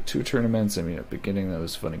and Dota 2 tournaments. I mean, at the beginning that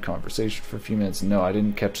was a funny conversation for a few minutes. No, I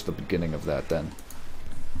didn't catch the beginning of that then.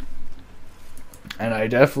 And I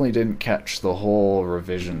definitely didn't catch the whole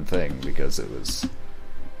revision thing because it was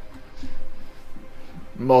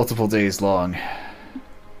multiple days long.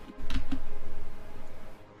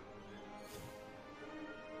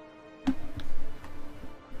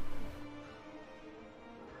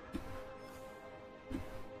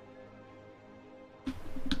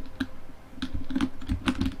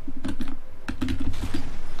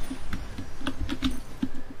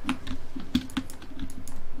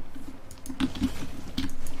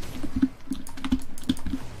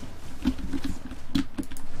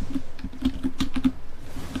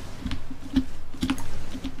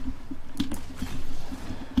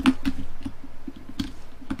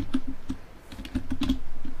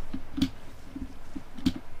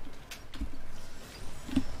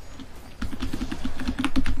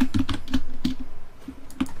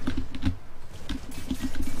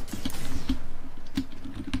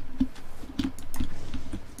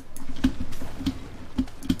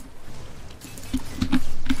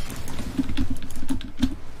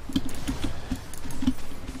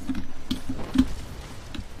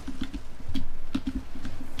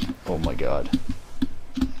 Oh my god.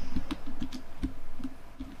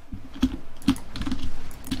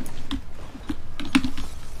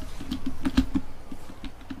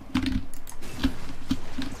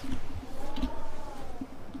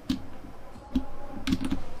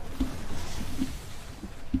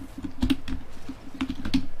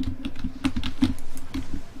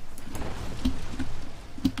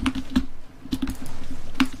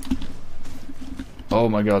 Oh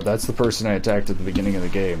my god, that's the person I attacked at the beginning of the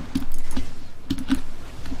game.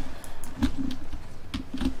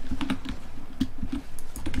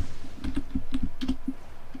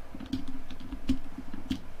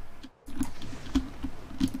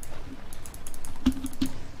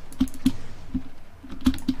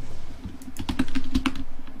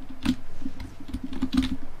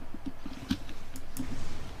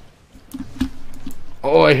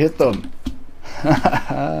 Oh, I hit them!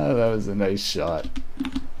 That was a nice shot.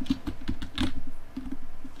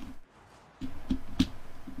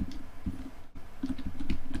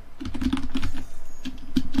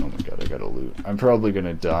 Oh my god, I gotta loot. I'm probably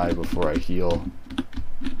gonna die before I heal.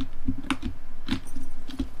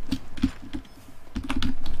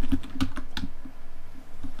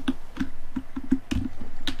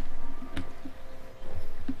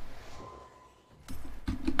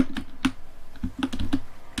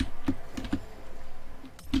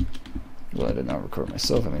 Well, I did not record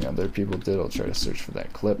myself. I think other people did. I'll try to search for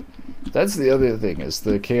that clip. That's the other thing, is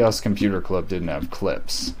the Chaos Computer Club didn't have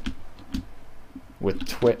clips. With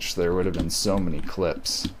Twitch, there would have been so many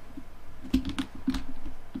clips.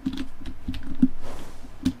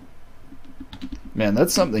 Man,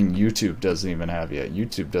 that's something YouTube doesn't even have yet.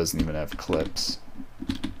 YouTube doesn't even have clips.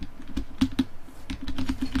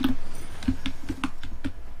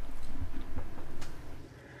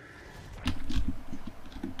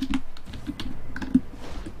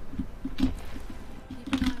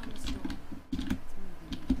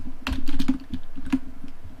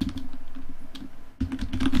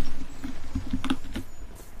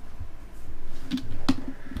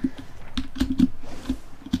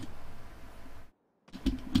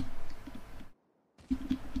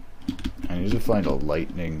 I need to find a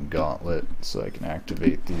lightning gauntlet so I can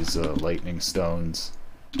activate these lightning stones.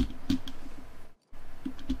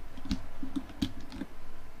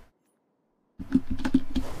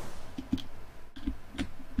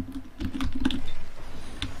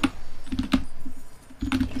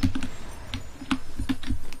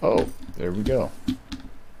 Oh, there we go.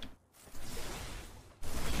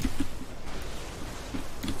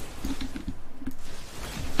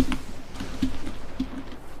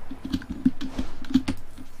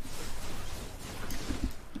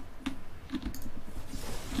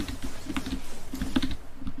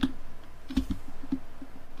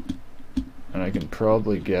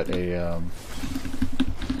 probably get a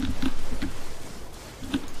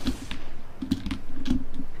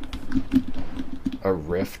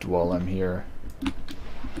rift while I'm here.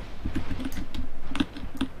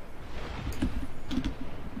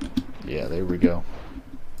 Yeah, there we go.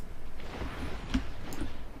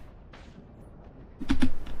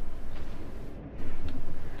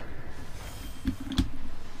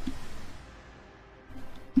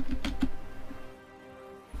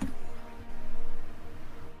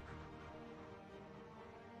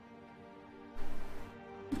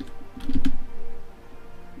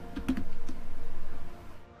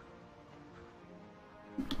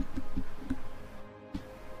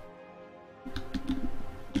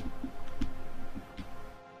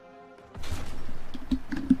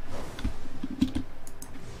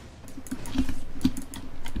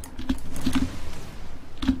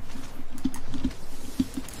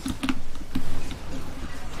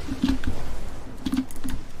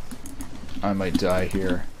 I might die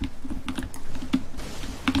here.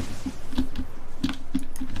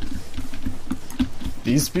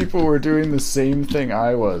 These people were doing the same thing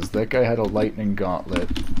I was. That guy had a lightning gauntlet.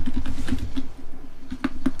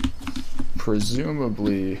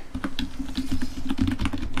 Presumably...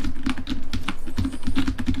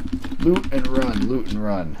 Loot and run, loot and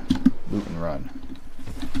run, loot and run.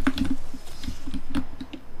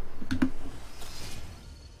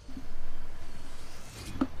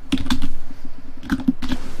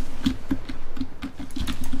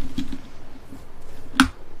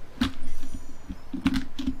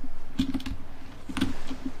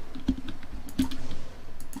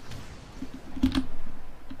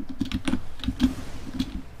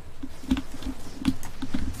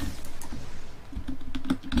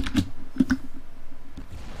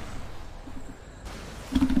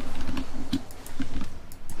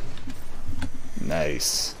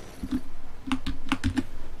 Nice.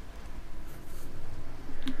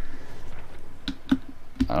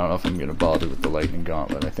 I don't know if I'm gonna bother with the lightning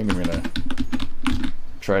gauntlet. I think I'm gonna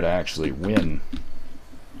try to actually win.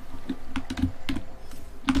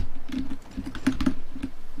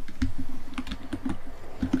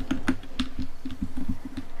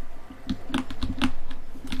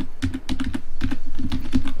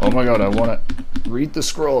 Oh my god, I wanna read the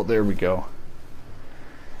scroll. There we go.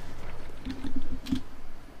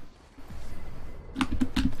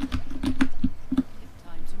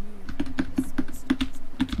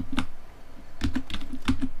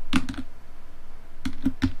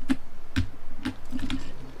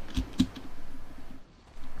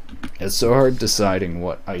 It's so hard deciding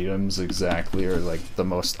what items exactly are like the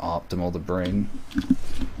most optimal to bring.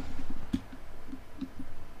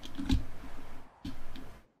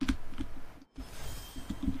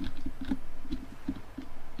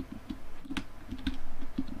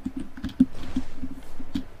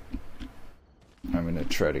 I'm gonna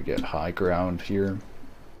try to get high ground here.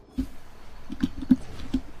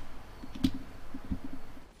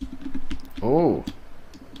 Oh!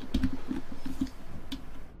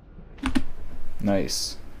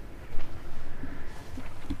 Nice.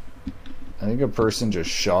 I think a person just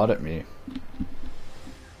shot at me.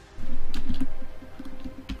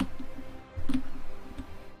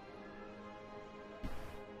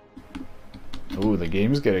 Ooh, the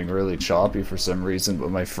game's getting really choppy for some reason, but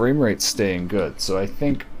my frame rate's staying good, so I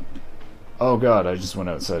think... Oh god, I just went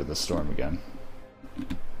outside of the storm again.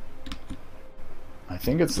 I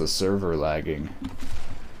think it's the server lagging.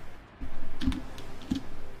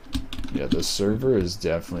 Yeah, the server is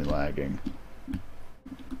definitely lagging.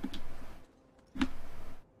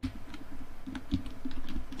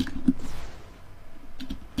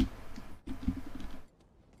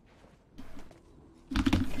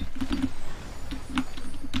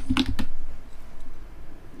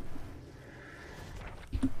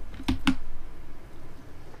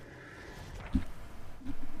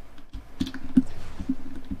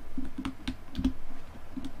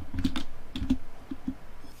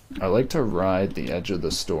 I like to ride the edge of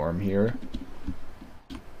the storm here,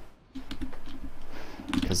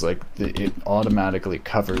 because like it automatically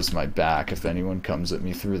covers my back. If anyone comes at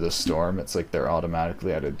me through the storm, it's like they're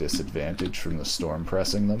automatically at a disadvantage from the storm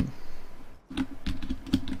pressing them.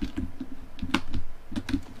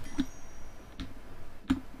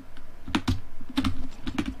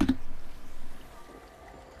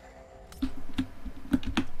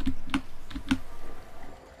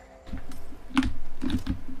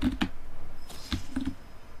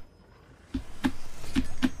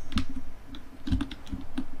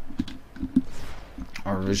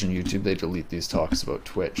 Vision YouTube, they delete these talks about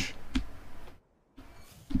Twitch.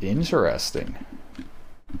 Interesting.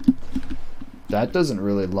 That doesn't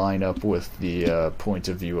really line up with the point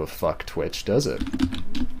of view of fuck Twitch, does it?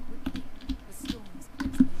 The storm's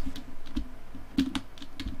closing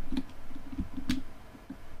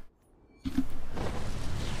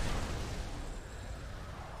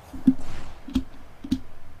in.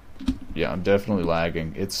 Yeah, I'm definitely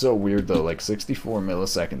lagging. It's so weird though, like 64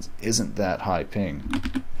 milliseconds isn't that high ping.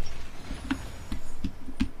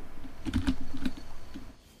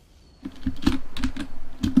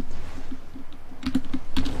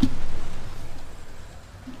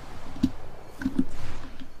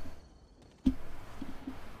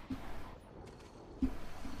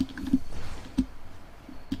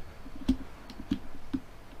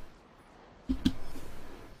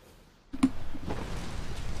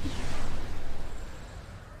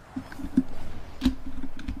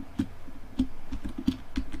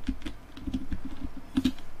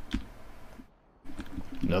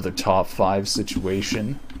 Another top 5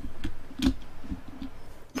 situation.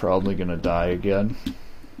 Probably gonna die again.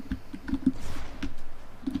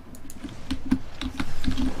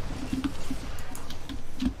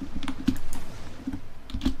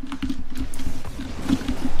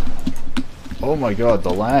 Oh my god,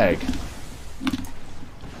 the lag.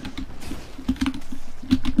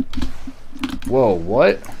 Whoa,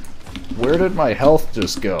 what? Where did my health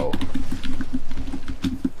just go?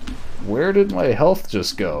 Where did my health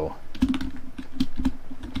just go?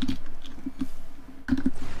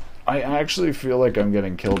 I actually feel like I'm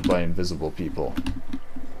getting killed by invisible people.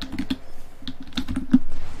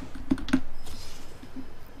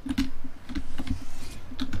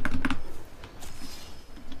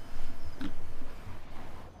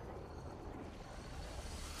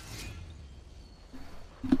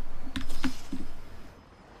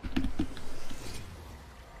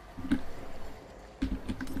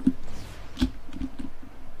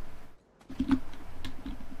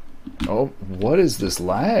 Oh, what is this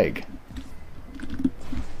lag?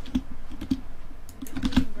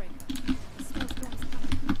 Breaker. The snowstorm's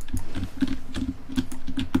coming.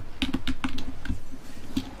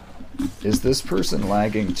 Is this person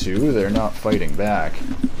lagging too? They're not fighting back.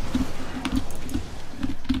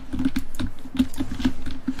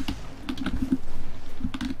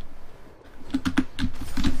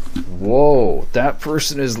 Whoa, that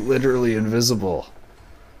person is literally invisible.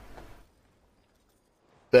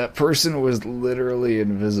 That person was literally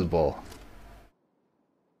invisible.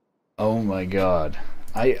 Oh my god.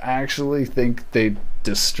 I actually think they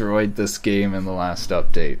destroyed this game in the last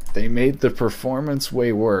update. They made the performance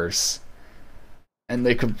way worse. And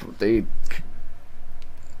they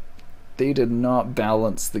did not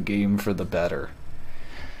balance the game for the better.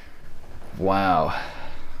 Wow.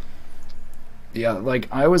 Yeah, like,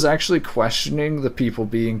 I was actually questioning the people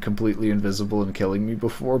being completely invisible and killing me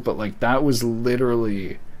before, but, like, that was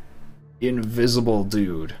literally invisible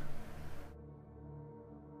dude.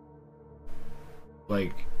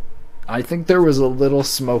 Like, I think there was a little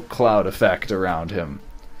smoke cloud effect around him.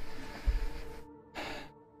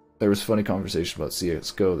 There was funny conversation about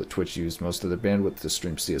CSGO that Twitch used most of their bandwidth to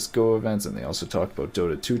stream CSGO events, and they also talked about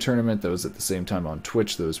Dota 2 tournament that was at the same time on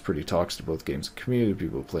Twitch that was pretty toxic to both games and community.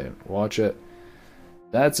 People play and watch it.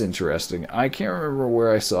 That's interesting. I can't remember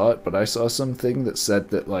where I saw it, but I saw something that said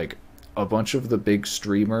that, like, a bunch of the big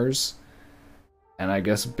streamers and I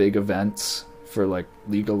guess big events for, like,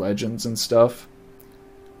 League of Legends and stuff,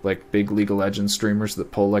 like big League of Legends streamers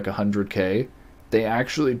that pull like 100k, they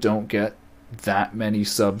actually don't get that many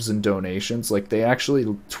subs and donations. Like,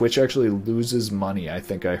 Twitch actually loses money, I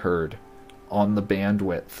think I heard, on the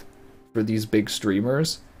bandwidth for these big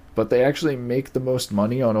streamers, but they actually make the most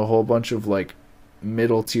money on a whole bunch of, like,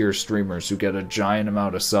 middle tier streamers who get a giant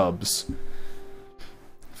amount of subs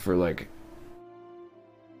for, like,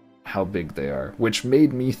 how big they are, which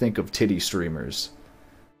made me think of titty streamers.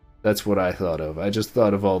 That's what I thought of. I just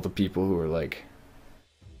thought of all the people who are like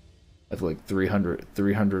have like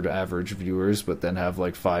 300 average viewers but then have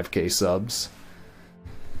like 5k subs.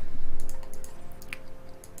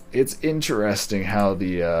 It's interesting how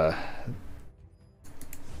the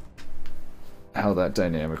how that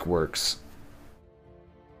dynamic works.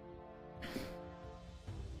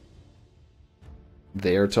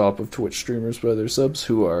 They are top of Twitch streamers by their subs.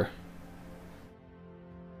 Who are?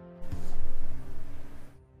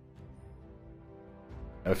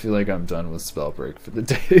 I feel like I'm done with Spellbreak for the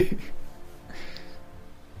day.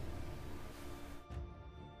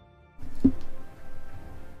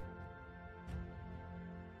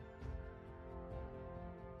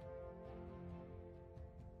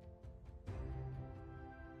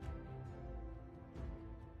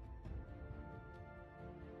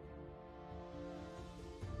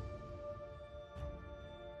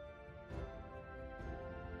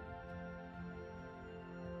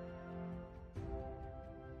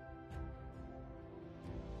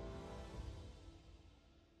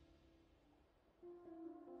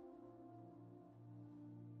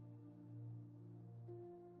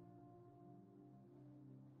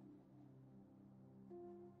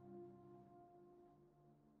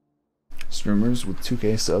 streamers with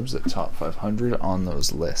 2K subs at top 500 on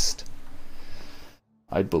those lists.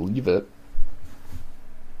 I'd believe it.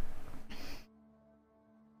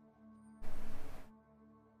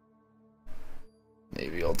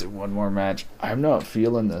 Maybe I'll do one more match. I'm not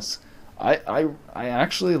feeling this. I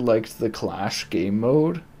actually liked the Clash game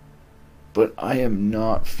mode, but I am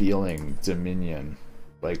not feeling Dominion.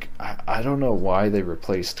 Like, I don't know why they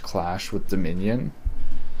replaced Clash with Dominion.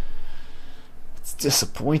 It's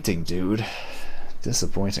disappointing, dude.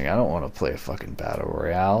 Disappointing. I don't want to play a fucking Battle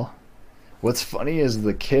Royale. What's funny is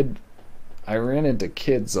I ran into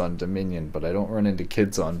kids on Dominion, but I don't run into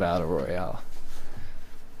kids on Battle Royale.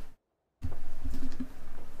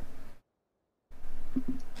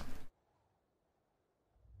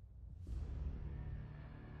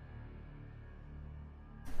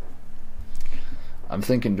 I'm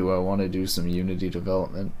thinking, do I want to do some Unity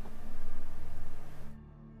development?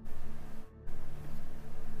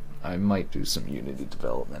 I might do some Unity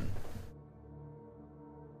development.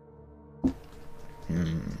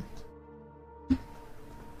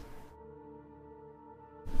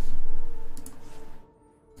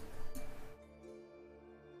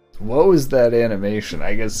 What was that animation?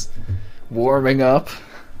 I guess warming up.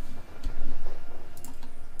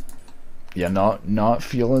 Yeah, not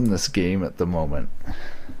feeling this game at the moment.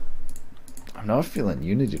 I'm not feeling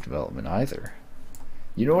Unity development either.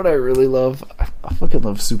 You know what I really love? I fucking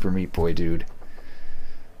love Super Meat Boy, dude.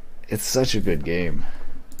 It's such a good game.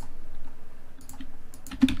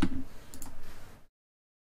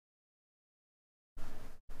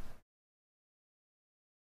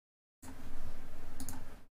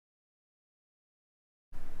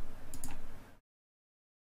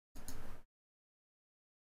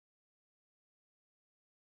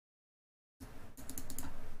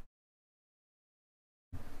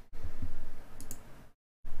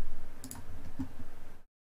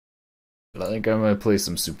 But I think I'm gonna play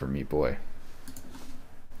some Super Meat Boy.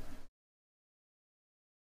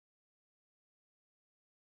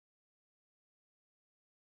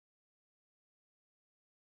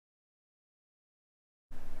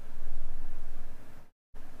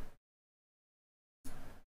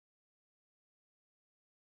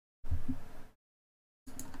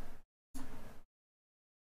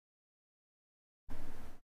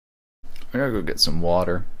 I'm gonna go get some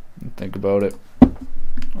water and think about it.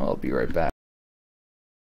 I'll be right back.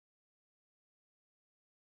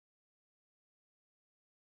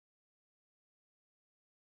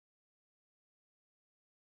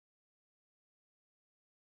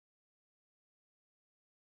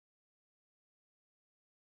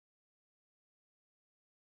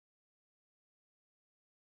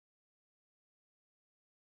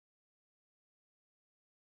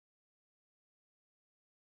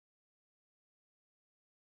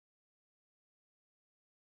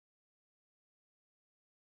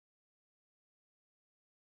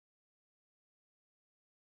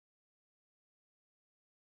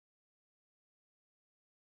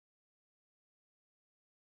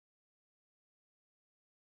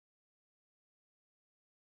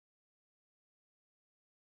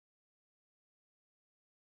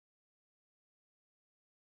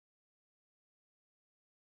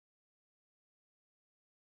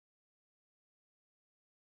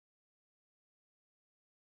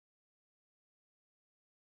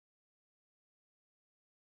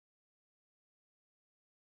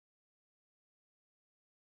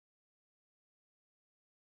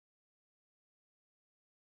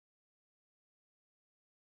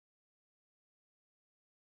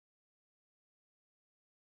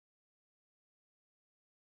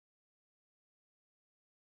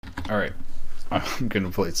 Alright, I'm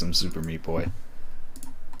gonna play some Super Meat Boy.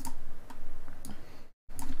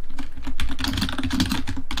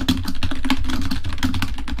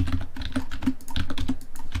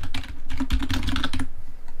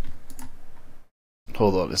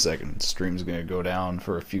 Hold on a second, stream's gonna go down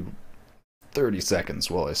for a few 30 seconds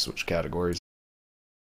while I switch categories.